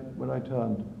 When I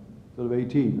turned sort of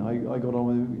 18, I got on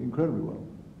with him incredibly well,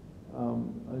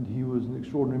 and he was an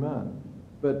extraordinary man.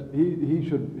 But he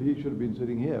should have been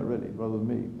sitting here really rather than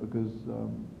me, because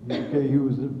he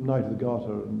was a Knight of the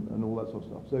Garter and all that sort of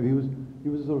stuff. So he was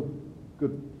a sort of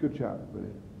good chap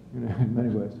really, you know, in many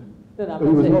ways. No, But he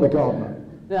was not a gardener.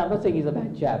 No, I'm not saying he's a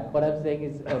bad chap. What I'm saying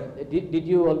is, did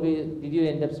you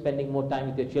end up spending more time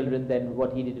with your children than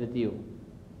what he did with you?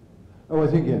 Oh, I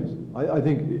think yes. I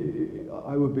think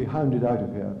I would be hounded out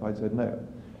of here if I said no.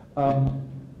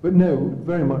 But no,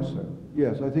 very much so.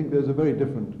 Yes, I think there's a very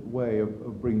different way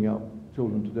of bringing up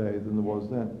children today than there was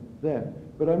then.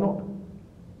 But I'm not.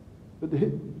 But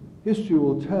history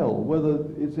will tell whether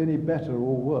it's any better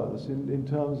or worse in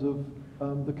terms of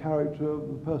the character,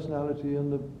 the personality,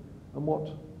 and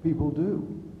what people do,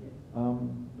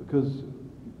 because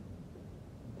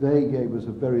they gave us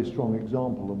a very strong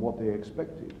example of what they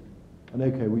expected. And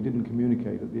okay, we didn't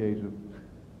communicate at the age of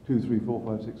 2, 3, 4,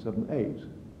 5, 6, 7, 8.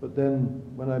 But then,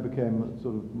 when I became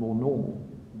sort of more normal,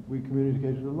 we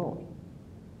communicated a lot.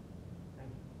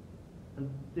 And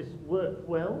this worked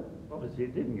well? Obviously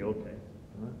it did in your case.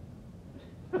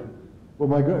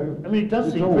 Well, I mean, it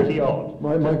does seem pretty odd.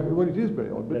 Well, it is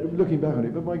very odd, but looking back on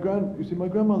it. But my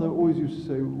grandmother always used to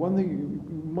say, one thing,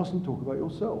 you mustn't talk about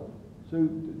yourself. So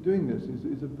doing this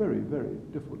is a very, very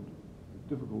difficult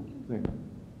thing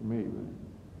for me, really.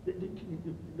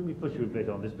 Let me push you a bit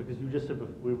on this, because you just said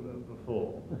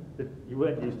before that you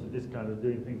weren't used to this kind of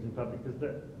doing things in public, because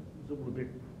that's all a bit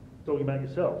talking about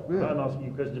yourself. Yeah. I'm asking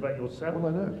you questions about yourself.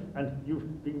 Well, I know. And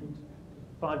you've been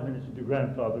 5 minutes with your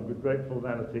grandfather with great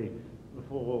formality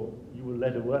before you were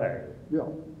led away. Yeah,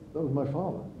 that was my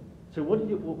father. So what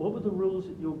were the rules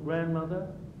at your grandmother?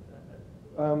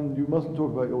 You mustn't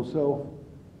talk about yourself,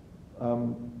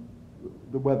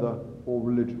 the weather, or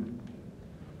religion.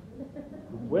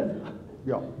 Weather?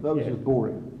 Yeah, that was Yeah. just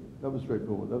boring. That was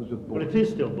straightforward. That was just Well, boring. it is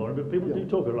still boring, but people do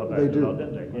talk a lot about They it, do, don't they?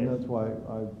 and Yes. that's why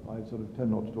I sort of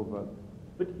tend not to talk about it.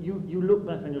 But you look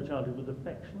back on your childhood with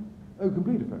affection? Oh,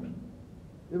 complete affection.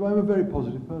 I'm a very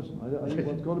positive person. I think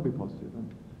one's got to be positive,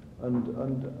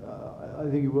 and I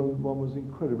think one was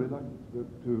incredibly lucky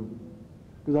to,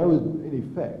 because I was in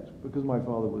effect, because my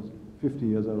father was 50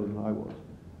 years older than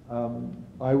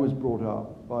I was brought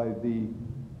up by the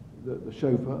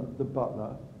chauffeur, the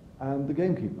butler, and the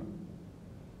gamekeeper,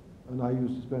 and I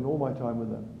used to spend all my time with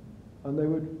them, and they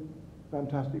were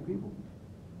fantastic people.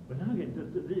 But now again,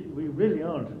 we really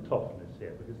are into toughness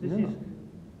here, because this Yeah.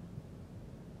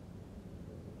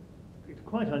 it's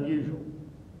quite unusual,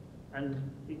 and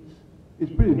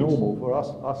It's pretty normal for us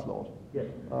lot. Yeah,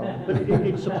 but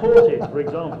it's supported. For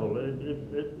example,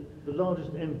 the largest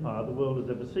empire the world has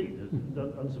ever seen,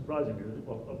 unsurprisingly,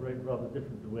 operated rather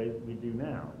different to the way we do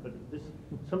now. But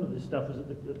some of this stuff was at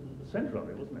the centre of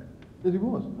it, wasn't it? Yes, it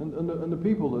was, and the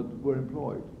people that were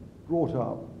employed brought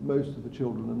up most of the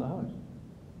children in the house.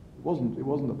 It wasn't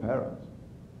the parents.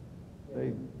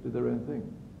 They did their own thing.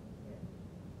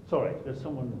 Sorry, there's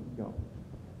someone. Yeah.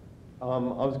 I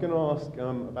was going to ask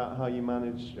about how you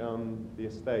manage the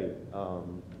estate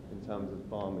in terms of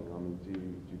farming. I mean, do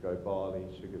you grow barley,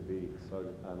 sugar beets,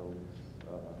 solar panels?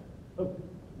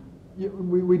 Yeah,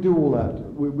 we do all that.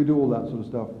 We do all that sort of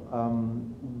stuff.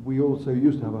 We also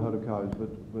used to have a herd of cows,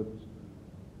 but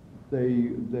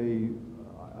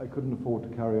I couldn't afford to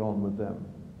carry on with them.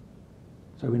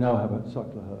 So we now have a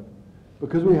suckler herd,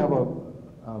 because we have a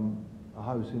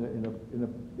house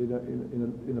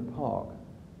in a park.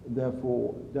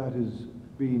 Therefore, that has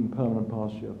been permanent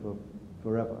pasture for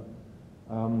forever.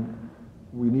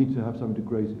 We need to have something to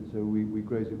graze it, so we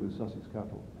graze it with Sussex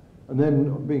cattle. And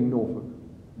then, being Norfolk,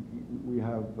 we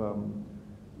have the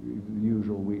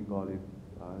usual wheat, barley,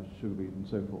 sugar beet, and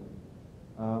so forth.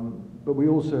 But we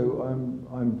also,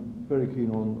 I'm very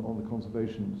keen on the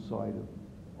conservation side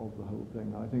of the whole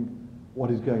thing. I think what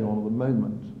is going on at the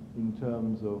moment in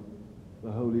terms of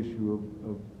the whole issue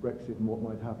of Brexit and what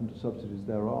might happen to subsidies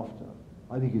thereafter,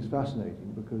 I think is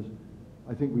fascinating, because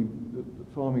I think that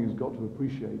farming has got to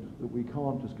appreciate that we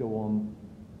can't just go on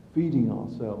feeding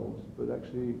ourselves, but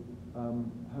actually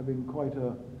having quite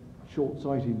a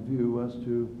short-sighted view as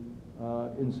to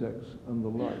insects and the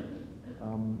like.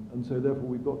 And so therefore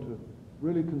we've got to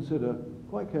really consider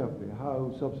quite carefully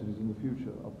how subsidies in the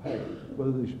future are paid,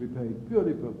 whether they should be paid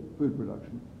purely for food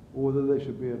production, or whether they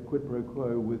should be a quid pro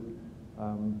quo with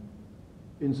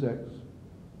insects,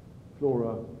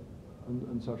 flora,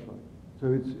 and such like.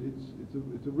 So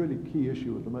it's a really key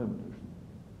issue at the moment, actually.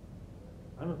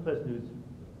 I'm a person who's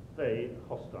very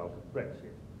hostile to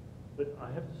Brexit, but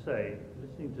I have to say,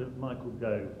 listening to Michael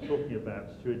Gove talking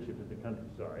about stewardship of the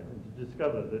countryside, and to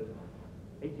discover that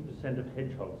 80% of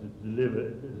hedgehogs have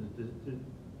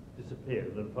disappeared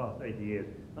in the past 80 years,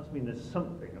 must mean there's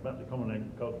something about the common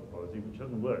agricultural policy which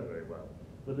doesn't work very well.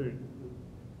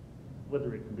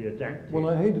 Whether it can be adapted. Well,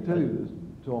 I hate to tell you this,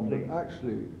 Tom, Please. but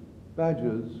actually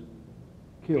badgers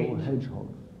kill Yes.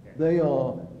 hedgehogs. Yes. They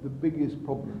are the biggest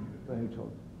problem for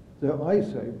hedgehogs. So I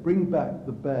say bring back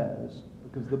the bears,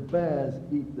 because the bears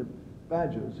eat the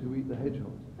badgers who eat the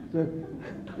hedgehogs. So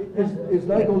it's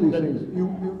like all these things.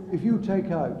 If you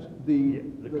take out the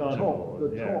top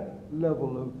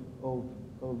level of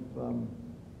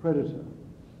predator,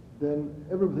 then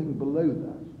everything below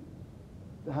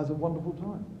that has a wonderful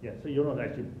time. Yeah, so you're not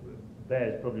actually,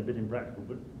 bears probably a bit impractical,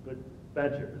 but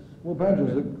badgers. Well,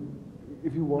 badgers,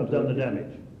 if you want have done the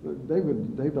damage.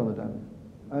 They've done the damage,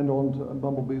 and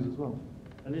bumblebees as well.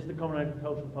 And is the common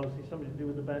agricultural policy something to do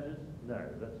with the badgers? No,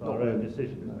 that's our own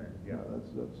decision, isn't it? Yeah. No,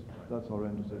 that's our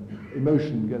own decision.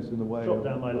 Emotion gets in the way. Drop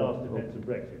down my last defence of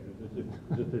Brexit,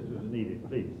 as if this was needed,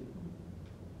 please.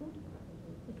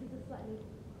 This is a slightly...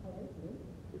 Hello?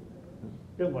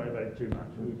 Don't worry about it too much.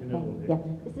 We can all hear. Yeah.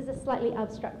 This is a slightly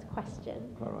abstract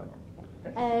question. All right.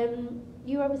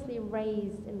 You were obviously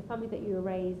raised in the family that you were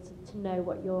raised to know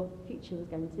what your future was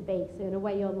going to be. So in a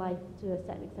way, your life, to a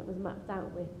certain extent, was mapped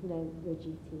out with, your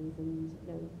duties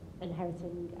and,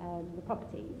 inheriting the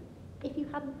properties. If you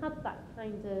hadn't had that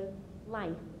kind of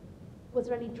life, was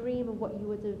there any dream of what you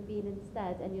would have been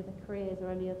instead? Any other careers or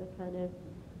any other kind of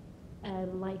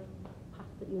life path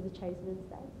that you would have chosen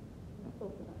instead?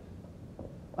 Thought of that?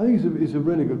 I think it's a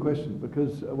really good question,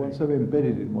 because one's so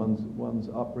embedded in one's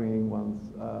upbringing,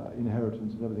 one's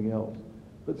inheritance and everything else.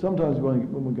 But sometimes when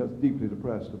one gets deeply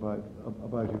depressed about it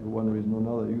for one reason or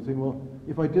another, you think, well,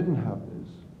 if I didn't have this,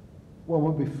 one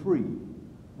would be free.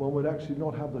 One would actually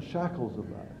not have the shackles of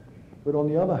that. But on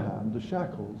the other hand, the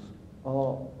shackles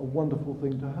are a wonderful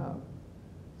thing to have.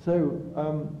 So,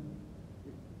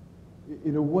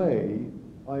 in a way,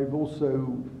 I've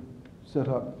also set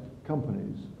up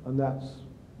companies, and that's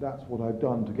what I've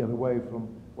done to get away from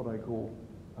what I call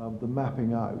the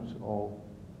mapping out of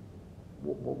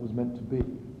what was meant to be.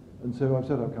 And so I've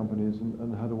set up companies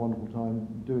and had a wonderful time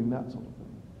doing that sort of thing,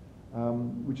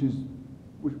 which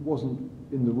wasn't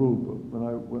in the rule book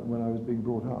when I was being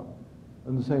brought up,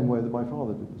 in the same way that my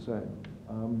father did the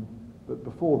same. But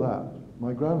before that,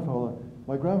 my grandfather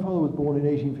was born in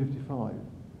 1855,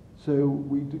 so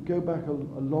we go back a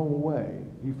long way.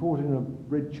 He fought in a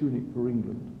red tunic for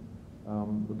England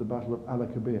at the Battle of Al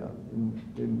Akabir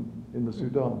in the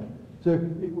Sudan. So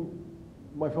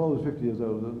my father was 50 years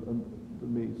older than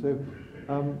me, so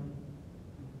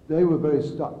they were very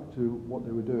stuck to what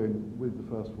they were doing with the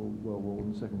First World War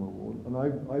and the Second World War, and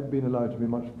I've been allowed to be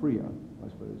much freer, I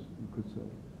suppose you could say.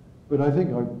 But I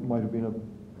think I might have been a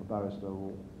barrister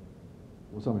or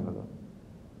something like that.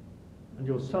 And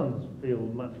your sons feel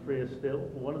much freer still?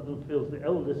 One of them feels, the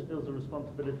eldest feels a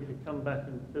responsibility to come back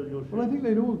and fill your shoes. Well, I think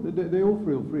they all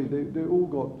feel free. They've all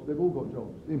got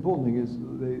jobs. The important thing is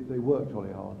they work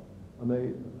jolly hard, and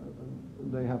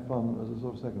they have fun as a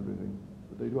sort of secondary thing,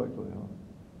 but they work jolly hard.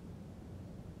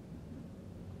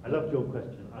 I loved your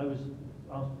question. I was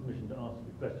asked permission to ask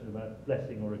a question about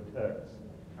blessing or a curse,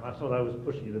 and I thought I was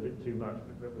pushing it a bit too much,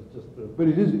 but that was just the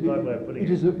right way of putting it.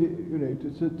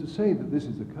 To say that this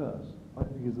is a curse, I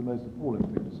think is the most appalling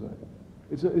thing to say.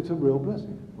 It's a real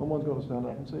blessing. One's got to stand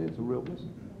up and say it's a real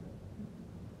blessing.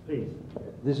 Please.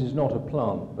 This is not a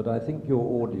plant, but I think your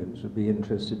audience would be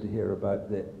interested to hear about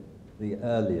the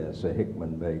earlier Sir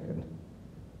Hickman Bacon,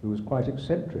 who was quite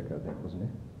eccentric, I think, wasn't he?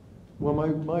 Well,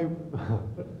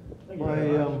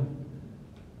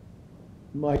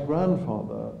 my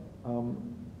grandfather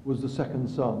was the second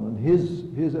son, and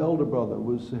his elder brother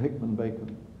was Sir Hickman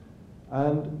Bacon,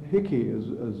 and Hickey, as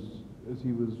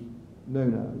he was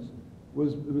known as,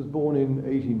 was born in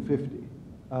 1850.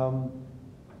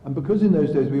 And because in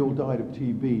those days we all died of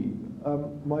TB,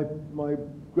 my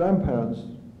grandparents,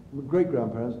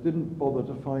 great-grandparents, didn't bother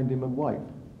to find him a wife.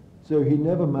 So he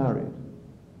never married.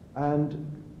 And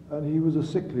he was a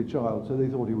sickly child, so they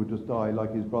thought he would just die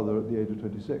like his brother at the age of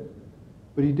 26.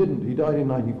 But he didn't. He died in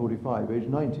 1945, age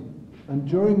 90. And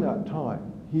during that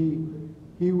time,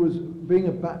 he was, being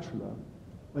a bachelor,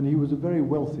 and he was a very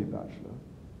wealthy bachelor,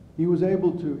 he was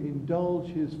able to indulge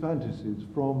his fantasies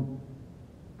from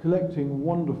collecting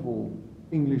wonderful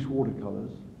English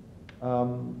watercolors,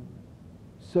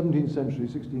 17th century,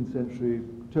 16th century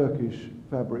Turkish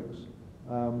fabrics,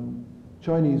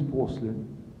 Chinese porcelain,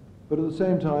 but at the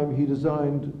same time he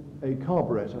designed a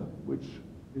carburetor, which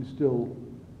is still,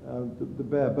 the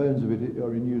bare bones of it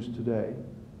are in use today.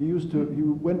 He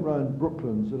went round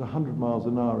Brooklands at 100 miles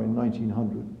an hour in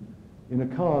 1900 in a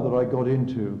car that I got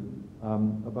into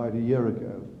about a year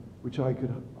ago, which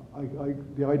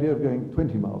the idea of going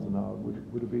 20 miles an hour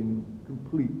would have been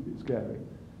completely scary.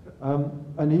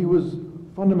 And he was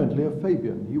fundamentally a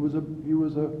Fabian. He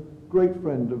was a great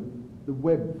friend of the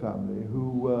Webb family, who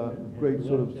were great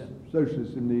sort of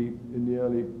socialists in the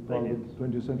early part of the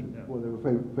 20th century. Yeah. Well, they were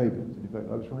Fabians, in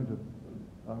fact. I was trying to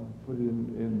put it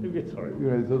in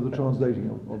the translating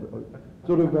of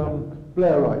sort of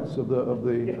Blairites of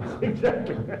the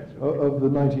exactly. of the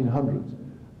 1900s.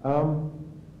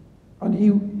 And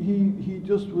he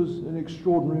just was an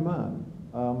extraordinary man.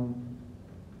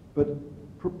 But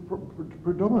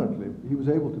predominantly, he was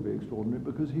able to be extraordinary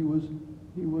because he was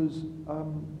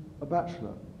a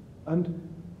bachelor, and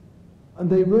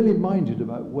they really minded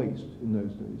about waste in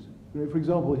those days. You know, for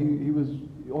example, he was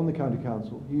on the county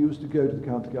council. He used to go to the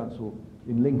county council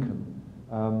in Lincoln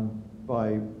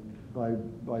by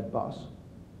bus,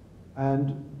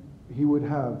 and he would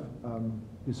have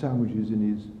his sandwiches in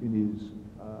his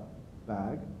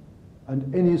bag,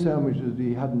 and any sandwiches that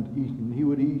he hadn't eaten, he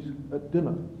would eat at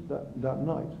dinner that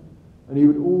night, and he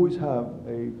would always have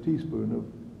a teaspoon of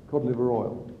cod liver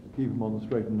oil to keep him on the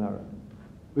straight and narrow.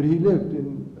 But he lived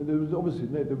in, there was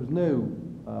no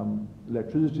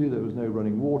electricity, there was no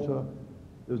running water,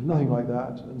 there was nothing like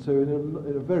that, and so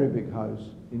in a very big house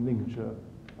in Lincolnshire,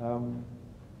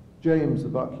 James the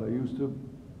butler used to,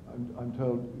 I'm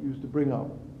told, used to bring up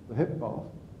the hip bath,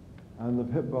 and the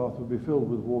hip bath would be filled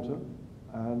with water,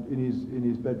 and in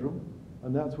his bedroom,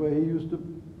 and that's where he used to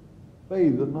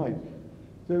bathe at night.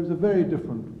 So it was a very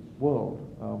different world,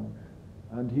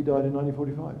 and he died in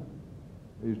 1945,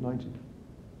 age 90.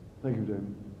 Thank you,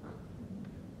 David.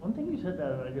 One thing you said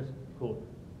there I just caught,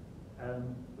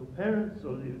 your parents,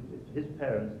 or his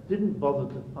parents, didn't bother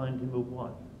to find him a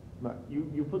wife. No.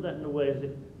 You put that in a way as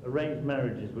if arranged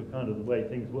marriages were kind of the way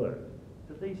things work.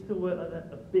 Do they still work like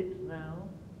that a bit now?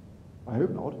 I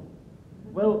hope not.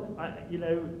 Well,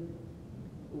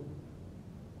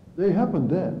 they happened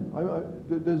then.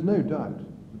 There's no doubt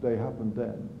that they happened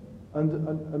then.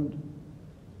 And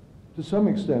to some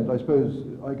extent, I suppose,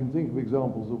 I can think of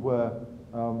examples of where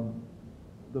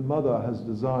the mother has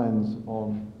designs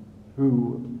on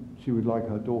who she would like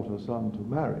her daughter or son to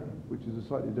marry, which is a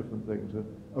slightly different thing to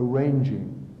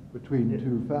arranging between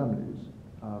two families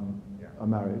a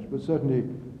marriage. But certainly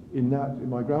in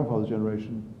my grandfather's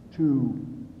generation, two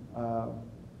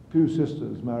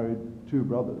sisters married two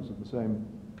brothers of the same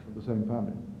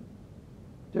family.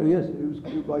 So yes,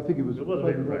 I think it was. It was a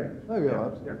bit rare. Oh yeah,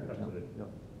 absolutely. Yeah.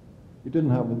 It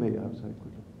didn't happen to me, I have to say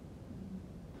quickly.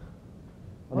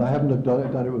 And I haven't done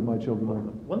it with my children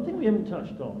either. One thing we haven't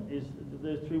touched on is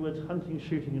those three words: hunting,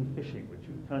 shooting, and fishing, which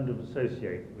you kind of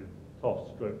associate with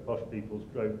posh people,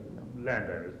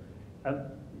 landowners.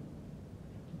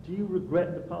 Do you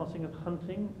regret the passing of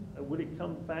hunting? Would it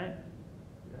come back?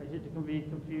 Is it to be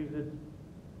confused with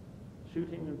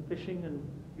shooting and fishing, in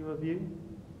your view?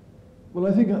 Well,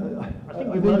 I think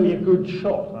you might be a good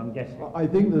shot, I'm guessing. I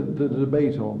think that the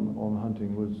debate on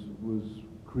hunting was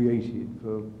created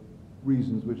for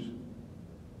reasons which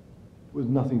was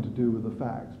nothing to do with the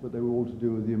facts, but they were all to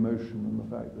do with the emotion and the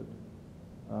fact that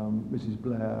Mrs.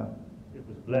 Blair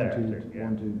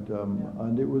wanted,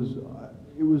 and it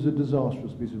was a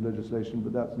disastrous piece of legislation,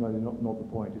 but that's not the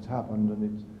point. It's happened,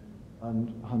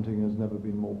 and hunting has never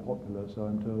been more popular. So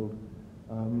I'm told,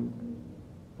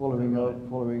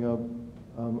 following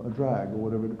a drag or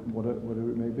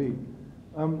whatever it may be.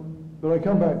 But I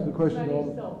come back to the question Smelly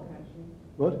of sock, actually.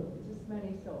 what? It's a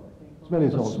smelly sock thing. Smelly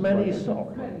sock. Smelly sock.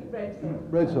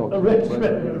 Red sock. Red sock.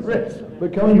 Red sock.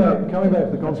 But coming back to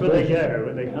the That's where they conservation. go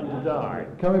when they hunt and die.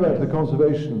 Coming back to the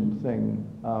conservation thing,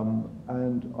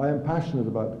 and I am passionate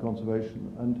about the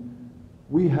conservation, and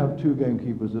we have two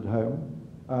gamekeepers at home.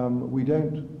 We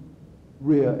don't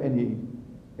rear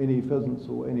any pheasants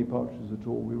or any partridges at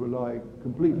all. We rely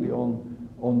completely on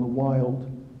the wild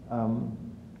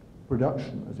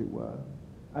production, as it were.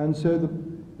 And so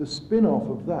the spin-off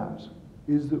of that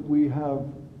is that we have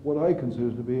what I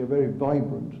consider to be a very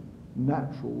vibrant,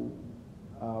 natural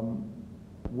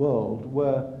world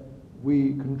where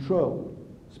we control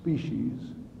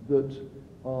species that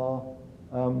are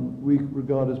we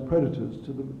regard as predators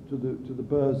to the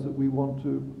birds that we want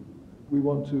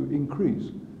to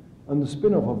increase. And the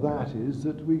spin-off of that is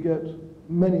that we get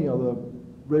many other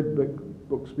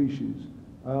red-book species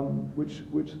which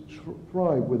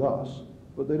thrive with us,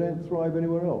 but they don't thrive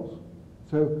anywhere else.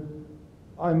 So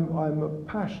I'm a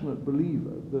passionate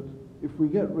believer that if we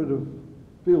get rid of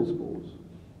field sports,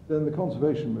 then the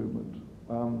conservation movement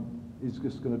is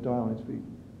just going to die on its feet,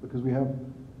 because we have,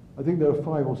 I think there are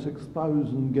 5,000 or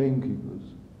 6,000 gamekeepers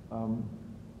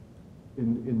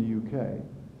in the UK,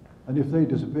 and if they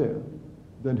disappear,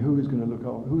 then who is going to look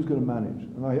after, who's going to manage?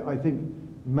 And I think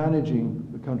managing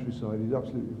the countryside is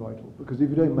absolutely vital, because if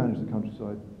you don't manage the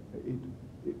countryside,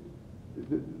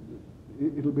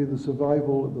 it'll be the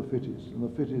survival of the fittest, and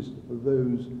the fittest of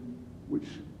those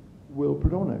which will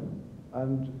predominate.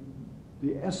 And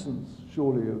the essence,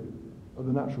 surely, of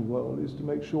the natural world is to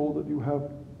make sure that you have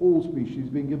all species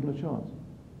being given a chance.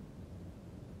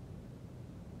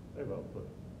 Very well put.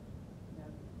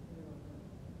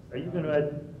 Are you going to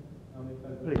add?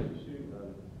 Please.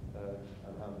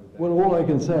 Well, all I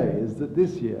can say is that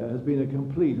this year has been a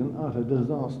complete and utter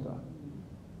disaster.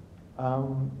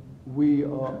 We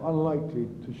are unlikely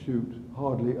to shoot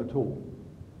hardly at all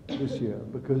this year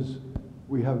because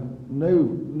we have no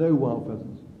wild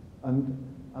pheasants, and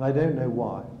I don't know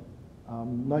why.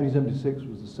 1976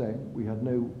 was the same. We had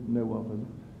no wild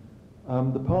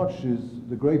pheasants. The partridges,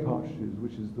 the grey partridges,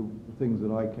 which is the things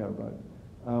that I care about,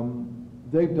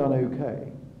 they've done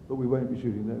okay, but we won't be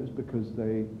shooting those because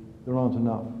there aren't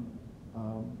enough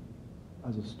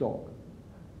as a stock.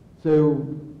 So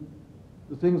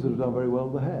the things that have done very well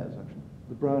are the hares, actually,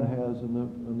 the brown hares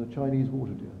and the Chinese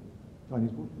water deer.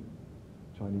 Chinese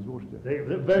water deer.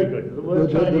 They're very good. The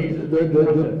word Chinese is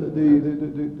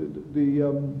the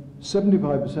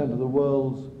 75% of the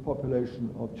world's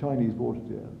population of Chinese water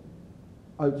deer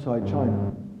outside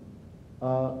China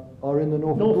are in the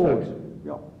Norfolk Broads.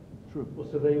 Yeah, true. Well,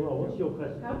 so there you are. What's your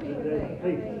question? How big are they?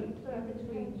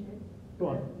 Go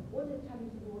on. What is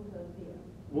Chinese water deer?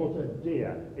 Water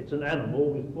deer. It's an animal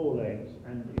with 4 legs,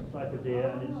 and it's like a deer,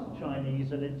 and it's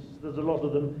Chinese, and there's a lot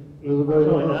of them in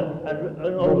China, and a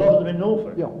lot of them in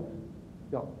Norfolk. Yeah,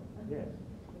 yeah. Yes.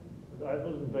 That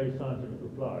wasn't a very scientific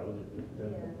reply, was it?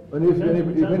 And if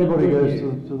anybody goes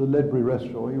to the Ledbury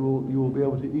restaurant, you will be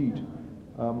able to eat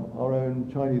our own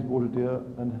Chinese water deer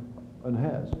and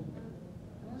hares.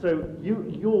 So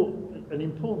an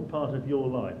important part of your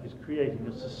life is creating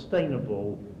a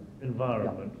sustainable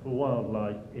environment for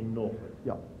wildlife in Norfolk.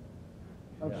 Yeah,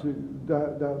 absolutely.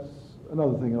 That's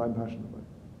another thing that I'm passionate about.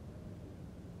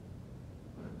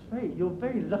 You're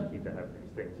very lucky to have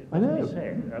these things. I know.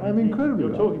 I'm incredibly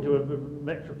You're lucky. talking to a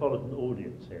metropolitan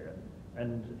audience here,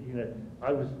 and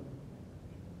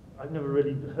I've never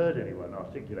really heard anyone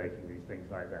articulating these things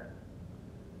like that.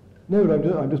 No, but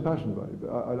I'm just passionate about it.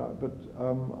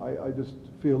 I just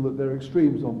feel that there are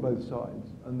extremes on both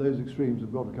sides, and those extremes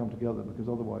have got to come together, because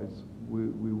otherwise we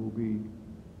will be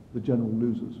the general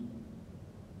losers.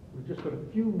 We've just got a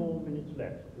few more minutes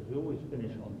left, because we always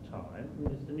finish on time.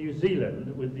 Mr. New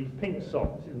Zealand, with the pink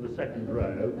socks in the second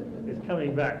row, is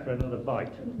coming back for another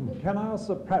bite. Can I ask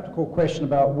a practical question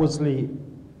about Wisley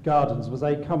Gardens? Was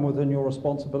they come within your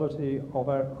responsibility of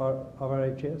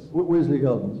RHS? Wisley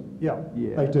Gardens? Yeah,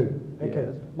 yeah, they do. Okay.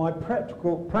 Yes. My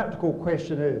practical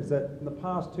question is that in the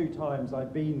past 2 times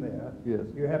I've been there, yes,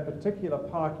 you have particular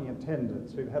parking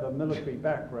attendants who've had a military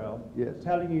background, yes,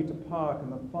 telling you to park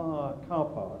in the far car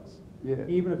parks, yes,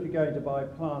 even if you're going to buy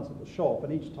plants at the shop,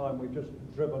 and each time we've just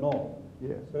driven off.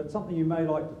 yes. But it's something you may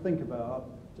like to think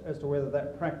about as to whether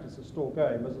that practice is still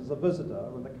going, because as a visitor,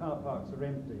 when the car parks are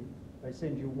empty, they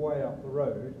send you way up the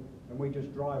road, and we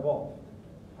just drive off.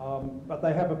 But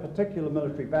they have a particular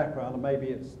military background, and maybe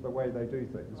it's the way they do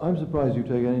things. I'm surprised you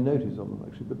take any notice of them,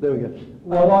 actually, but there we go.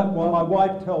 Well, my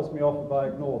wife tells me off if I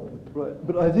ignore them. Right,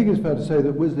 but I think it's fair to say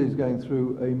that Wisley is going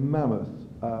through a mammoth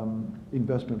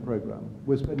investment programme.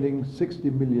 We're spending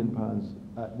 £60 million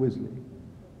at Wisley,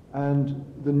 and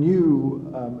the new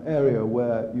area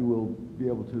where you will be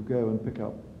able to go and pick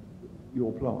up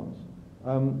your plants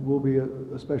will be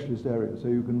a specialist area, so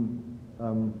you can,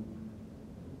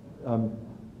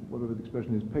 whatever the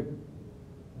expression is, not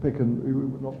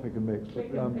pick and mix,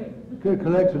 but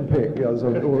collect and pick, yeah, so,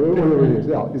 or whatever it is,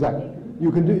 yeah, exactly.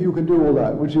 You can do all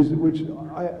that, which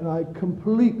I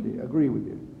completely agree with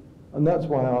you, and that's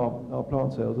why our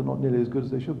plant sales are not nearly as good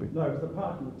as they should be. No, because the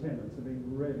parking attendants have been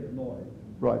really annoying.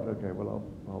 Right. Okay. Well,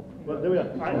 I'll Well, there we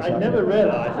are. I never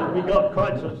realised that we got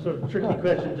quite sort of tricky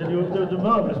questions, and there was a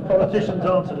marvellous politicians'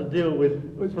 answer to deal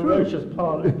with ferocious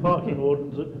parking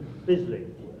orders at Bisley.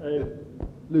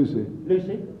 Lucy.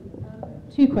 Lucy?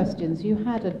 Two questions. You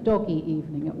had a doggy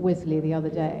evening at Wisley the other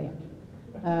day,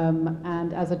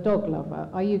 and as a dog lover,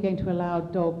 are you going to allow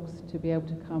dogs to be able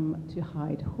to come to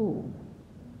Hyde Hall?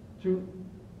 To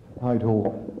Hyde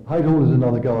Hall. Hyde Hall is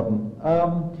another garden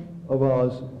of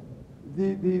ours.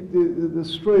 The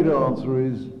straight answer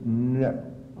is no.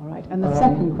 All right. And the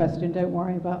second question, don't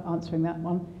worry about answering that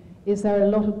one, is there a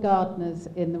lot of gardeners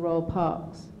in the Royal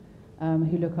Parks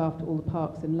who look after all the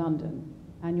parks in London,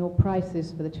 and your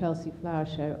prices for the Chelsea Flower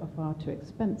Show are far too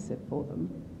expensive for them?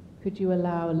 Could you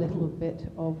allow a little bit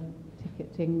of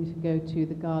ticketing to go to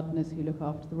the gardeners who look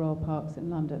after the Royal Parks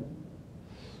in London?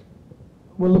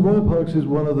 Well, the Royal Parks is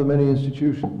one of the many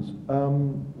institutions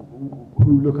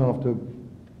who look after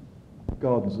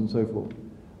gardens and so forth.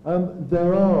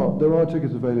 There are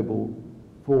tickets available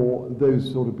for those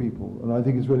sort of people, and I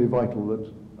think it's really vital that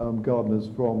gardeners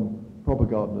from proper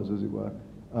gardeners, as it were,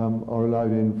 are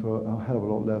allowed in for a hell of a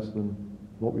lot less than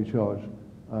what we charge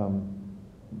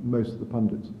most of the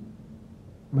pundits,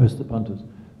 most of the punters.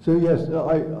 So yes,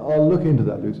 I'll look into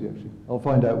that, Lucy, actually. I'll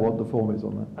find out what the form is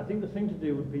on that. I think the thing to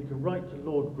do would be to write to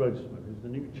Lord Grossman, who's the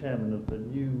new chairman of the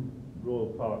new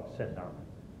Royal Park set-up,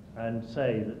 and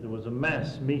say that there was a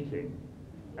mass meeting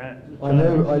at the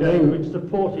show which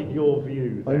supported your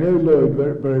views. I know Lloyd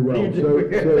very, very well, so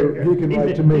he can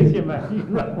write to me. He's your man, you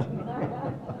can write to me.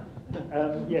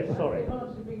 Yes, sorry.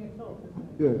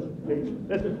 Yes.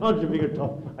 That's the advantage of being a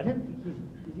toff. I don't think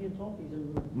is he a toff? He's a...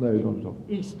 No, he's not a toff.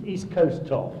 East Coast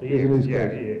toff. He's an East Coast.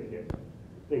 Yeah, he is, yes.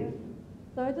 Please.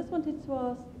 So I just wanted to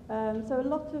ask, so a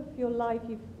lot of your life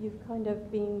you've kind of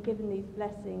been given these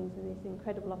blessings and these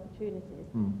incredible opportunities.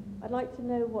 I'd like to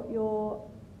know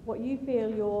what you feel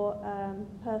your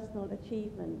personal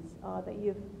achievements are that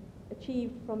you've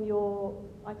achieved from your,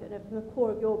 I don't know, from the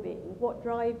core of your being. What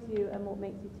drives you and what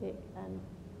makes you tick,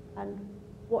 and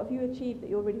what have you achieved that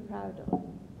you're really proud of?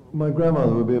 My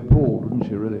grandmother would be appalled, wouldn't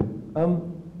she, really?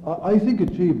 I think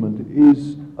achievement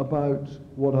is about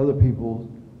what other people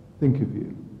think of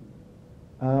you.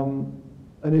 And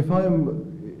if I'm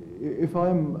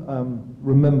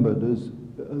remembered as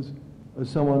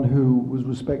someone who was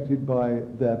respected by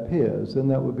their peers, then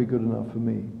that would be good enough for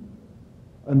me.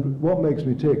 And what makes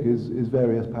me tick is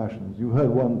various passions. You heard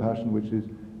one passion, which is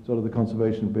sort of the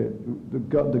conservation bit, the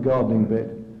gardening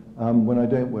bit, when I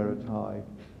don't wear a tie.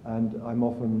 And I'm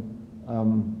often,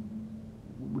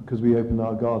 because we open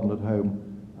our garden at home,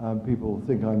 people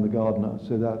think I'm the gardener,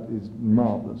 so that is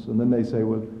marvellous. And then they say,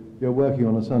 well, you're working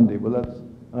on a Sunday. Well, that's,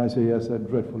 and I say, yes, they're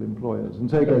dreadful employers. And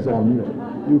so it goes on.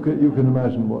 You can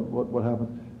imagine what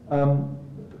happened.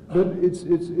 But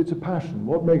it's a passion.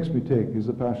 What makes me tick is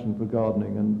a passion for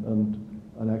gardening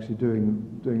and actually doing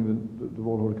the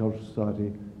Royal Horticultural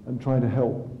Society and trying to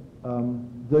help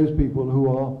those people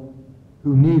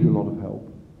who need a lot of help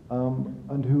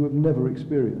and who have never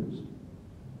experienced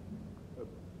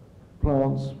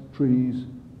plants, trees,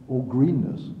 or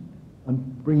greenness,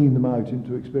 and bringing them out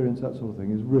into experience that sort of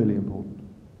thing is really important.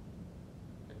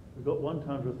 We've got one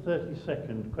time for a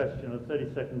 30-second question, a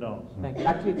 30-second answer. Thank you.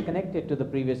 Actually, it's connected to the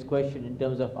previous question in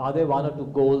terms of, are there one or two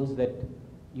goals that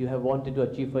you have wanted to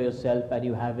achieve for yourself and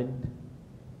you haven't?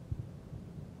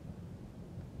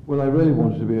 Well, I really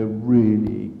wanted to be a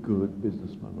really good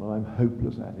businessman, and I'm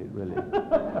hopeless at it, really.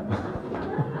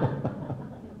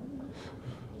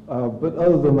 But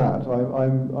other than that,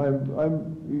 I'm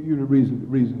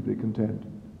reasonably content.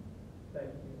 Thank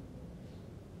you.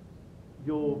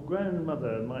 Your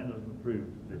grandmother might not have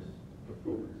approved of this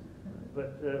performance,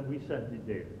 but we certainly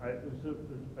did. It was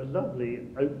a lovely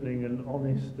opening and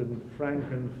honest and frank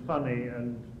and funny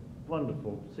and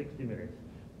wonderful 60 minutes.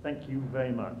 Thank you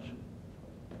very much.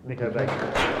 Nico Baker.